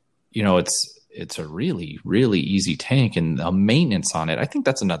 it's a really, really easy tank, and the maintenance on it, I think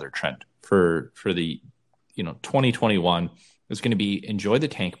that's another trend for the, 2021 is going to be enjoy the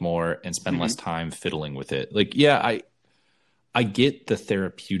tank more and spend less time fiddling with it. Like, I get the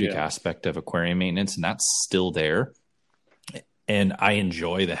therapeutic aspect of aquarium maintenance, and that's still there. And I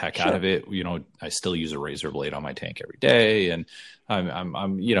enjoy the heck out of it. I still use a razor blade on my tank every day, and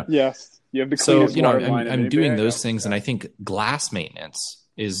I'm yes, you have the cleanest water line. I'm doing those things, and I think glass maintenance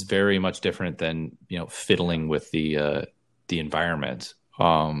is very much different than fiddling with the environment.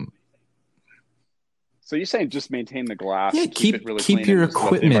 So you're saying just maintain the glass, keep it really keep clean, your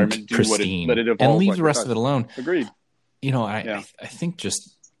equipment pristine, and leave the rest of it alone. Agreed. I think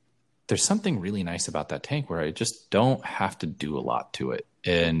just there's something really nice about that tank where I just don't have to do a lot to it,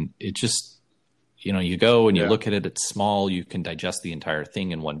 and it just you go and you look at it. It's small. You can digest the entire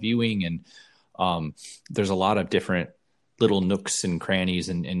thing in one viewing, and there's a lot of different little nooks and crannies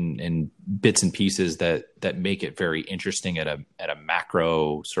and bits and pieces that make it very interesting at a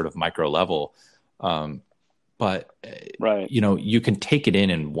macro sort of micro level. But you can take it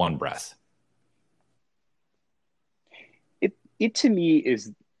in one breath. It to me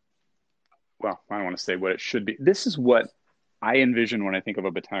is, well, I don't want to say what it should be. This is what I envision when I think of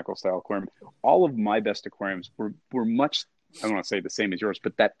a botanical style aquarium. All of my best aquariums were much, I don't want to say the same as yours,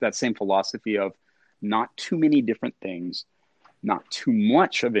 but that same philosophy of not too many different things, not too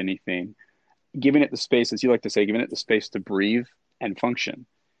much of anything, giving it the space, as you like to say, giving it the space to breathe and function.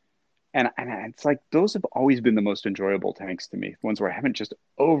 And it's like, those have always been the most enjoyable tanks to me. Ones where I haven't just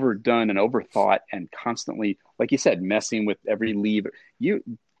overdone and overthought and constantly, like you said, messing with every leaf. You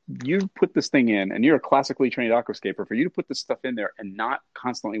put this thing in, and you're a classically trained aquascaper. For you to put this stuff in there and not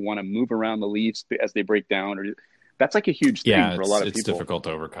constantly want to move around the leaves as they break down, that's like a huge thing for a lot of people. It's difficult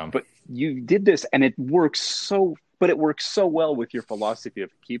to overcome. But you did this, and it works so well with your philosophy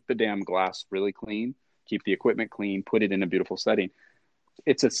of keep the damn glass really clean, keep the equipment clean, put it in a beautiful setting.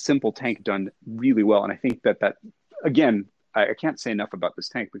 It's a simple tank done really well. And I think that again, I can't say enough about this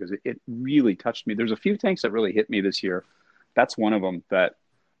tank because it really touched me. There's a few tanks that really hit me this year. That's one of them that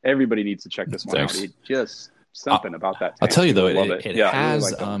everybody needs to check this one out. It just something about that tank. I'll tell you though,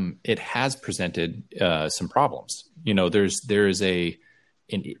 it has presented some problems. There's an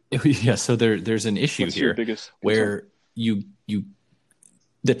issue here where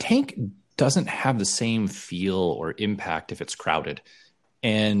the tank doesn't have the same feel or impact if it's crowded.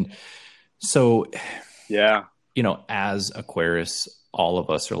 And so, as aquarists, all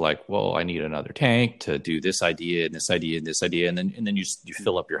of us are like, well, I need another tank to do this idea and this idea and this idea. And then you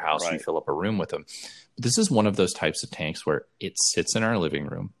fill up your house, you fill up a room with them. But this is one of those types of tanks where it sits in our living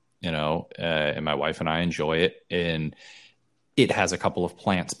room, and my wife and I enjoy it. And it has a couple of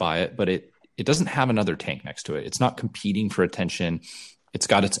plants by it, but it doesn't have another tank next to it. It's not competing for attention. It's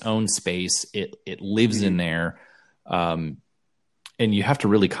got its own space. It lives in there. And you have to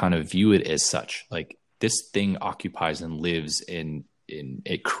really kind of view it as such. Like, this thing occupies and lives in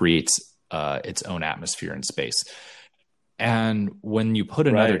it creates its own atmosphere and space. And when you put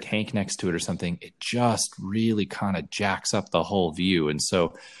another tank next to it or something, it just really kind of jacks up the whole view. And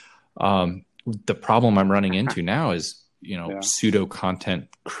so the problem I'm running into now is, pseudo content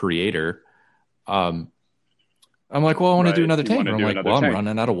creator. I'm like, well, I want to do another tank. I'm like, well, I'm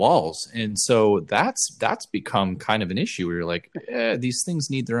running out of walls. And so that's become kind of an issue where you're like, these things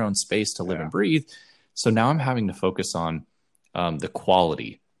need their own space to live and breathe. So now I'm having to focus on the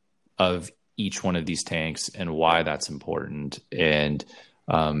quality of each one of these tanks and why that's important, and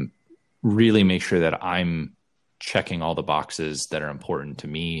really make sure that I'm checking all the boxes that are important to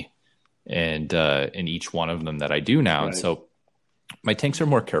me and in each one of them that I do now. Right. And so my tanks are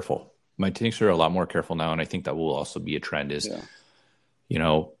more careful. My tanks are a lot more careful now. And I think that will also be a trend is,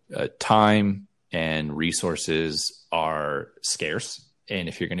 time and resources are scarce. And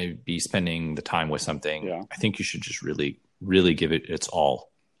if you're going to be spending the time with something, I think you should just really, really give it its all.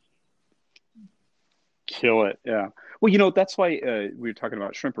 Kill it. Yeah. Well, that's why we were talking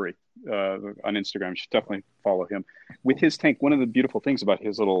about Shrimpery on Instagram. You should definitely follow him. With his tank, one of the beautiful things about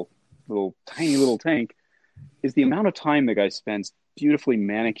his tiny little tank is the amount of time the guy spends beautifully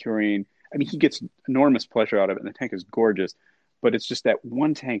manicuring. I mean, he gets enormous pleasure out of it, and the tank is gorgeous. But it's just that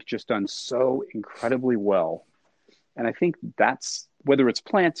one tank just done so incredibly well. And I think that's, whether it's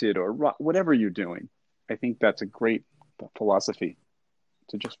planted or whatever you're doing, I think that's a great philosophy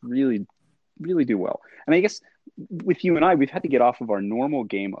to just really, really do well. And I guess with you and I, we've had to get off of our normal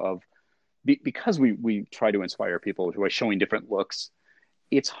game of, because we try to inspire people by showing different looks.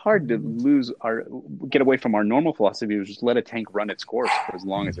 It's hard to get away from our normal philosophy, which is just let a tank run its course for as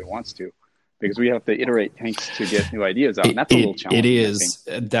long as it wants to, because we have to iterate tanks to get new ideas out. And that's a little challenging. It is.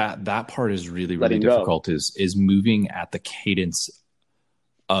 That part is really, really difficult is moving at the cadence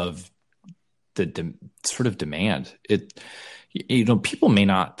of the sort of demand. People may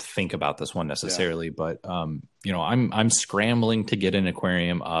not think about this one necessarily, but I'm scrambling to get an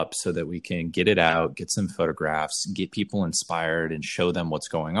aquarium up so that we can get it out, get some photographs, get people inspired, and show them what's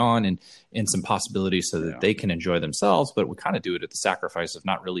going on and some possibilities so that they can enjoy themselves. But we kind of do it at the sacrifice of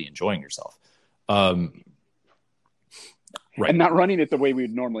not really enjoying yourself. Right. And not running it the way we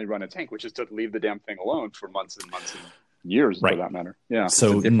would normally run a tank, which is to leave the damn thing alone for months and months and years, for that matter. Yeah.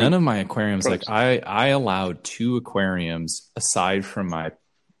 So none of my aquariums, like I allowed 2 aquariums aside from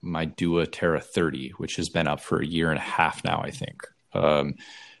my Dua Terra 30, which has been up for a year and a half now, I think.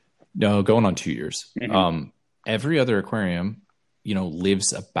 No, going on 2 years. Mm-hmm. Every other aquarium,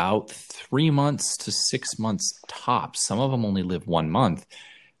 lives about 3 months to 6 months tops. Some of them only live 1 month.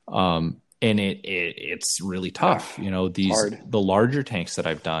 And it's really tough. The larger tanks that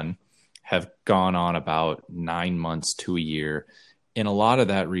I've done have gone on about 9 months to a year. And a lot of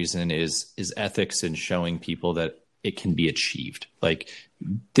that reason is ethics and showing people that it can be achieved. Like,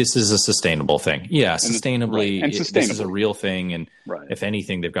 this is a sustainable thing. Yeah, sustainably, this is a real thing. And if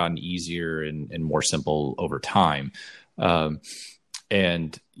anything, they've gotten easier and more simple over time. I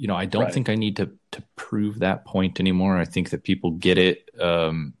don't think I need to prove that point anymore. I think that people get it.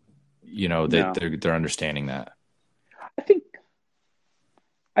 They're understanding that.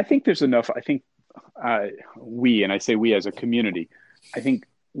 I think there's enough. I think and I say we as a community, I think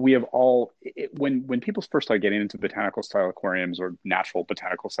we have all, when people first started getting into botanical style aquariums or natural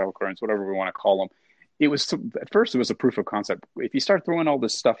botanical style aquariums, whatever we want to call them, at first it was a proof of concept. If you start throwing all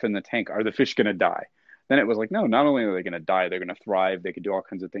this stuff in the tank, are the fish going to die? Then it was like, no, not only are they going to die, they're going to thrive. They can do all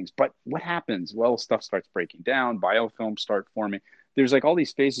kinds of things. But what happens? Well, stuff starts breaking down. Biofilms start forming. There's like all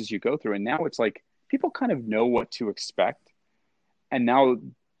these phases you go through. And now it's like people kind of know what to expect. And now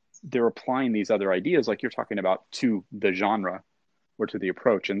they're applying these other ideas, like you're talking about, to the genre or to the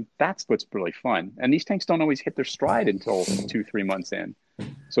approach. And that's what's really fun. And these tanks don't always hit their stride until 2-3 months in.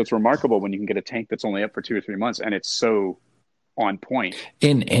 So it's remarkable when you can get a tank that's only up for 2 or 3 months and it's so on point.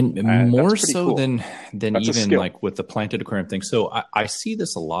 And more so cool. than even like with the planted aquarium thing. So I see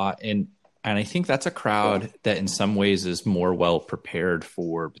this a lot. And I think that's a crowd that in some ways is more well prepared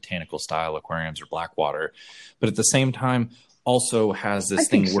for botanical style aquariums or Blackwater. But at the same time, also has this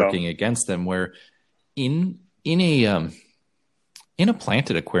thing working against them, where in a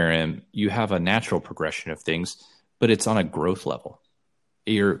planted aquarium, you have a natural progression of things, but it's on a growth level.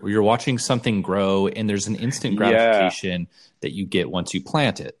 You're watching something grow, and there's an instant gratification that you get once you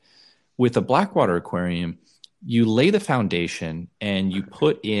plant it. With a Blackwater aquarium, you lay the foundation and you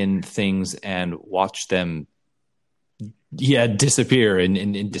put in things and watch them disappear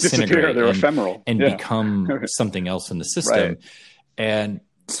and disintegrate. They're ephemeral and become something else in the system. Right. And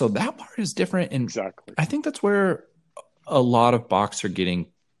so that part is different. And exactly. I think that's where a lot of box are getting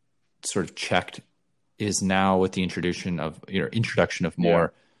sort of checked, is now with the introduction of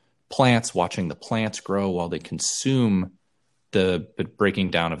more plants, watching the plants grow while they consume the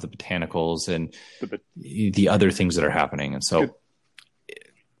breaking down of the botanicals and the other things that are happening. And so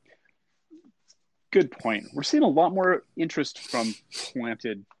Good point. We're seeing a lot more interest from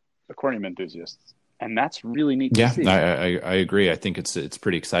planted aquarium enthusiasts, and that's really neat to see. I agree. I think it's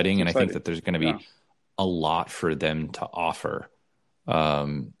pretty exciting, and I think that there's going to be a lot for them to offer.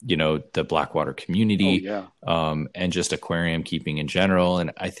 The Blackwater community, and just aquarium keeping in general.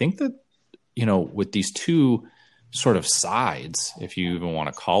 And I think that, with these two sort of sides, if you even want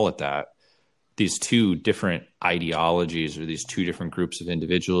to call it that, these two different ideologies or these two different groups of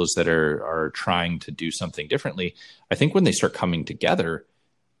individuals that are trying to do something differently. I think when they start coming together,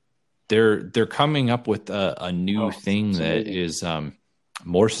 they're coming up with a new thing that is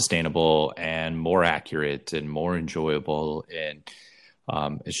more sustainable and more accurate and more enjoyable, and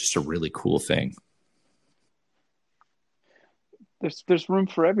it's just a really cool thing. There's room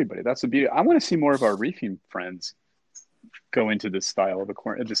for everybody. That's the beauty. I want to see more of our reefing friends go into this style of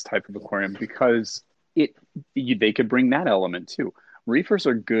aquarium, this type of aquarium, because they could bring that element too. Reefers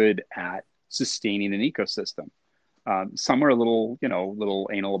are good at sustaining an ecosystem. Some are a little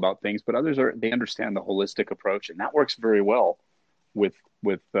anal about things, but others they understand the holistic approach, and that works very well with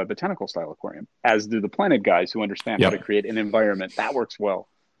botanical style aquarium, as do the Planet guys who understand how to create an environment that works well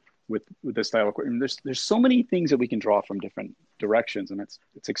with this style of aquarium. There's so many things that we can draw from different directions, and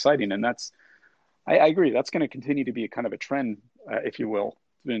it's exciting. And I agree, that's going to continue to be a kind of a trend, if you will,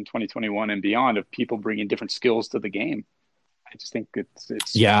 in 2021 and beyond, of people bringing different skills to the game. I just think it's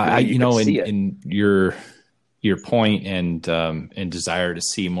in your point and desire to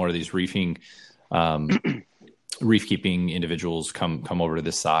see more of these reefing reef keeping individuals come over to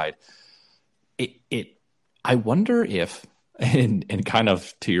this side. I wonder if, and kind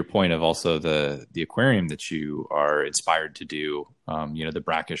of to your point of also the aquarium that you are inspired to do, the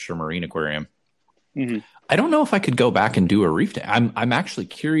brackish or marine aquarium. Mm-hmm. I don't know if I could go back and do a reef tank. I'm actually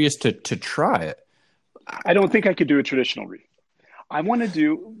curious to try it. I don't think I could do a traditional reef. I want to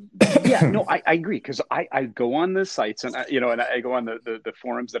do, I agree. Cause I go on the sites and I go on the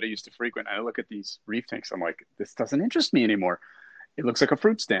forums that I used to frequent, and I look at these reef tanks. I'm like, this doesn't interest me anymore. It looks like a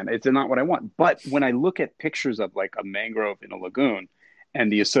fruit stand. It's not what I want. But when I look at pictures of like a mangrove in a lagoon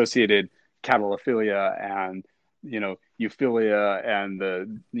and the associated Catulophilia and, Euphilia and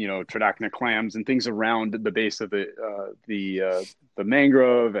the, Tridacna clams and things around the base of the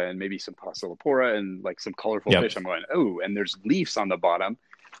mangrove, and maybe some Passilopora and like some colorful fish, I'm going, and there's leaves on the bottom.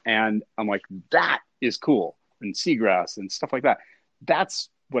 And I'm like, that is cool. And seagrass and stuff like that. That's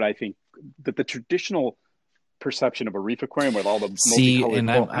what I think that the traditional perception of a reef aquarium with all the multicolored.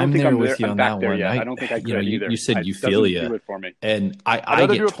 And I'm there with you on that one. I don't think I could either. You said Euphilia, do it for me. And I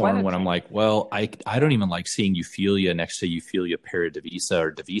get torn when I'm like, well, I don't even like seeing Euphilia next to Euphilia paradivisa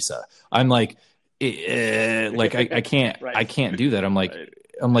or divisa. I'm like, I can't, right. I can't do that. I'm like,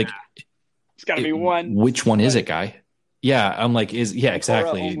 it's got to be one. Which one is it, guy? Yeah, I'm like,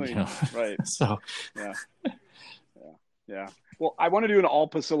 exactly. Right. So, yeah. Well, I want to do an all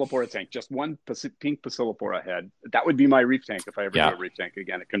Passilopora tank, just one pink Passilopora head. That would be my reef tank if I ever do a reef tank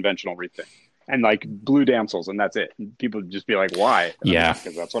again, a conventional reef tank. And like blue damsels, and that's it. And people would just be like, why?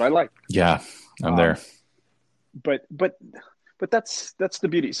 Because that's what I like. Yeah, I'm there. But that's the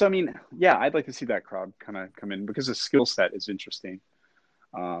beauty. So, I mean, I'd like to see that crowd kind of come in, because the skill set is interesting.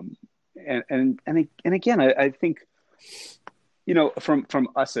 And again, I think, from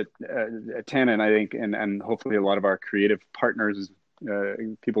us at Tannin, I think, and hopefully a lot of our creative partners,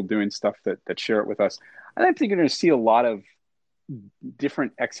 people doing stuff that share it with us, I think you're going to see a lot of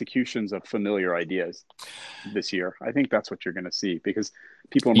different executions of familiar ideas this year. I think that's what you're going to see, because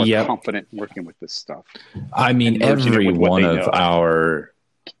people are more confident working with this stuff. I mean, every one of our,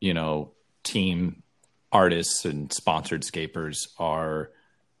 team artists and sponsored scapers are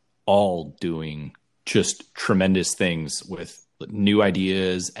all doing just tremendous things with new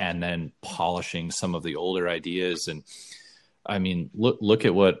ideas and then polishing some of the older ideas. And I mean, look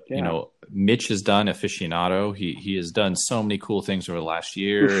at what, Mitch has done, Aficionado. He has done so many cool things over the last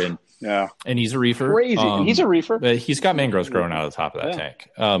year. And he's a reefer. Crazy. He's a reefer. But he's got mangroves growing out of the top of that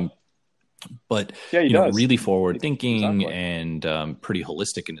tank. But really forward thinking and pretty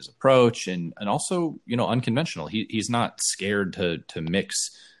holistic in his approach, and also, unconventional. He's not scared to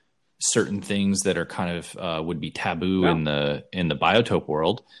mix certain things that are kind of would be taboo in the biotope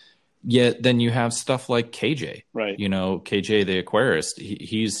world. Yet then you have stuff like KJ, right? KJ the aquarist.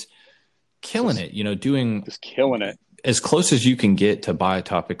 He's killing it. Doing just killing it as close as you can get to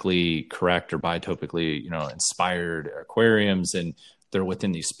biotopically correct or biotopically inspired aquariums, and they're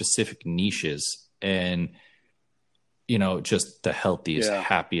within these specific niches, and just the healthiest,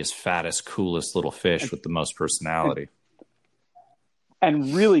 happiest, fattest, coolest little fish with the most personality.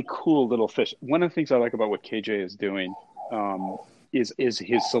 And really cool little fish. One of the things I like about what KJ is doing is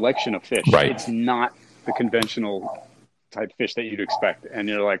his selection of fish. Right. It's not the conventional type fish that you'd expect. And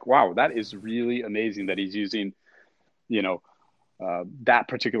you're like, wow, that is really amazing that he's using, that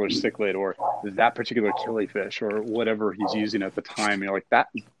particular cichlid or that particular killifish or whatever he's using at the time. You're like, that,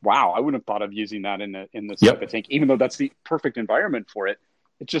 wow, I wouldn't have thought of using that in this type of tank, even though that's the perfect environment for it.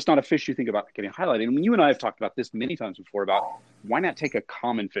 It's just not a fish you think about getting highlighted. And you and I have talked about this many times before about why not take a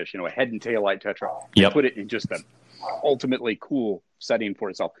common fish, a head and tail light tetra, and put it in just an ultimately cool setting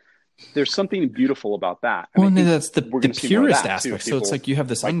for itself. There's something beautiful about that. Well, and that's the purist aspect. So it's like you have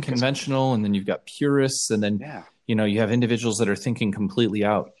this unconventional, and then you've got purists, and then you have individuals that are thinking completely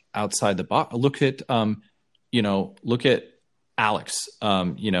outside the box. Look at Alex,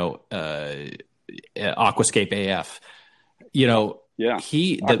 Aquascape AF.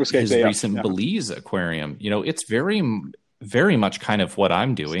 His recent Belize aquarium. It's very, very much kind of what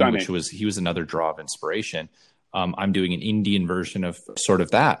I'm doing, Stunning. he was another draw of inspiration. I'm doing an Indian version of sort of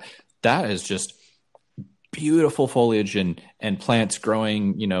that. That is just beautiful foliage and plants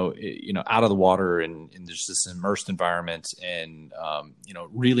growing, out of the water, and there's this immersed environment, and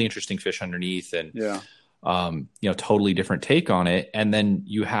really interesting fish underneath, and totally different take on it. And then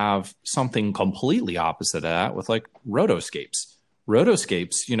you have something completely opposite of that with like Rotoscapes.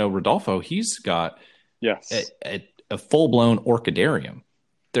 Rodolfo, he's got a full-blown orchidarium.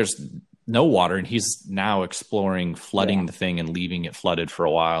 There's no water, and he's now exploring flooding the thing and leaving it flooded for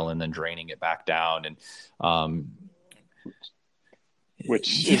a while and then draining it back down. And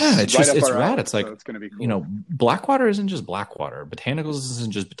it's rad. It's like, so it's going to be cool. Blackwater isn't just Blackwater. Botanicals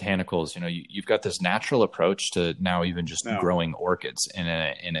isn't just botanicals. You've got this natural approach to now even just growing orchids in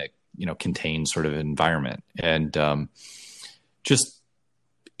a contained sort of environment. And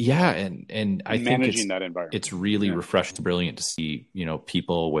and I think that environment. It's really refreshing, brilliant to see,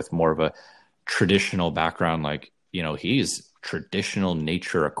 people with more of a traditional background, like, he's traditional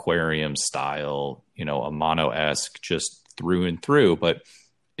nature aquarium style, a mono-esque just through and through, but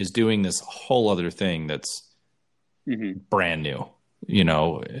is doing this whole other thing that's brand new.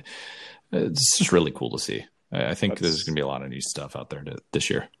 It's just really cool to see. I think there's going to be a lot of new stuff out there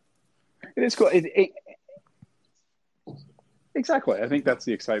this year. It is cool. Exactly. I think that's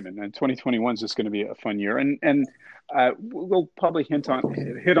the excitement. And 2021 is just going to be a fun year. And we'll probably hit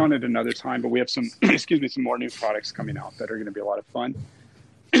on it another time, but we have some more new products coming out that are going to be a lot of fun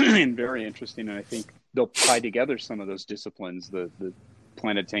and very interesting. And I think they'll tie together some of those disciplines, the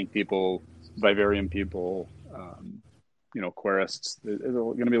Planet Tank people, Vivarium people, aquarists. There's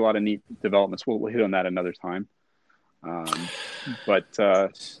going to be a lot of neat developments. We'll hit on that another time. I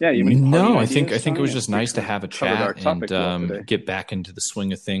think it was just nice to have a chat and get back into the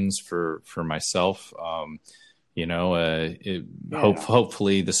swing of things for myself.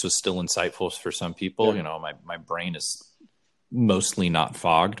 Hopefully this was still insightful for some people. My brain is mostly not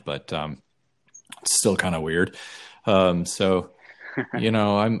fogged, but it's still kind of weird. I've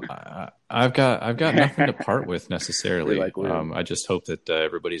got nothing to part with necessarily. I just hope that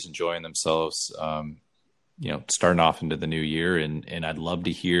everybody's enjoying themselves. Starting off into the new year, and I'd love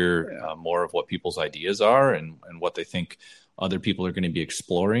to hear more of what people's ideas are and what they think other people are going to be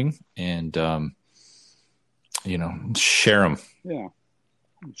exploring, and share them. Yeah,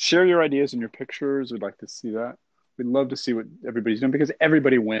 share your ideas and your pictures. We'd like to see that. We'd love to see what everybody's doing, because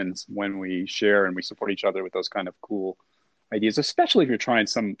everybody wins when we share and we support each other with those kind of cool ideas, especially if you're trying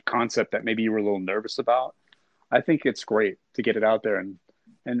some concept that maybe you were a little nervous about. I think it's great to get it out there and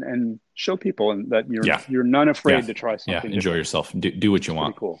show people, and that you're none afraid to try something. Yeah, enjoy yourself. Do what you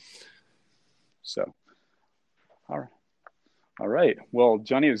want. Cool. So, all right. Well,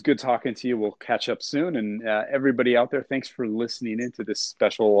 Johnny, it was good talking to you. We'll catch up soon. And everybody out there, thanks for listening into this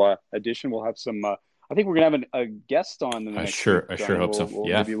special edition. We'll have some. I think we're gonna have a guest on the next week. I sure hope so.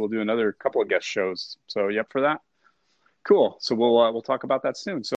 Maybe we'll do another couple of guest shows. So, you up for that? Cool. So we'll talk about that soon. So.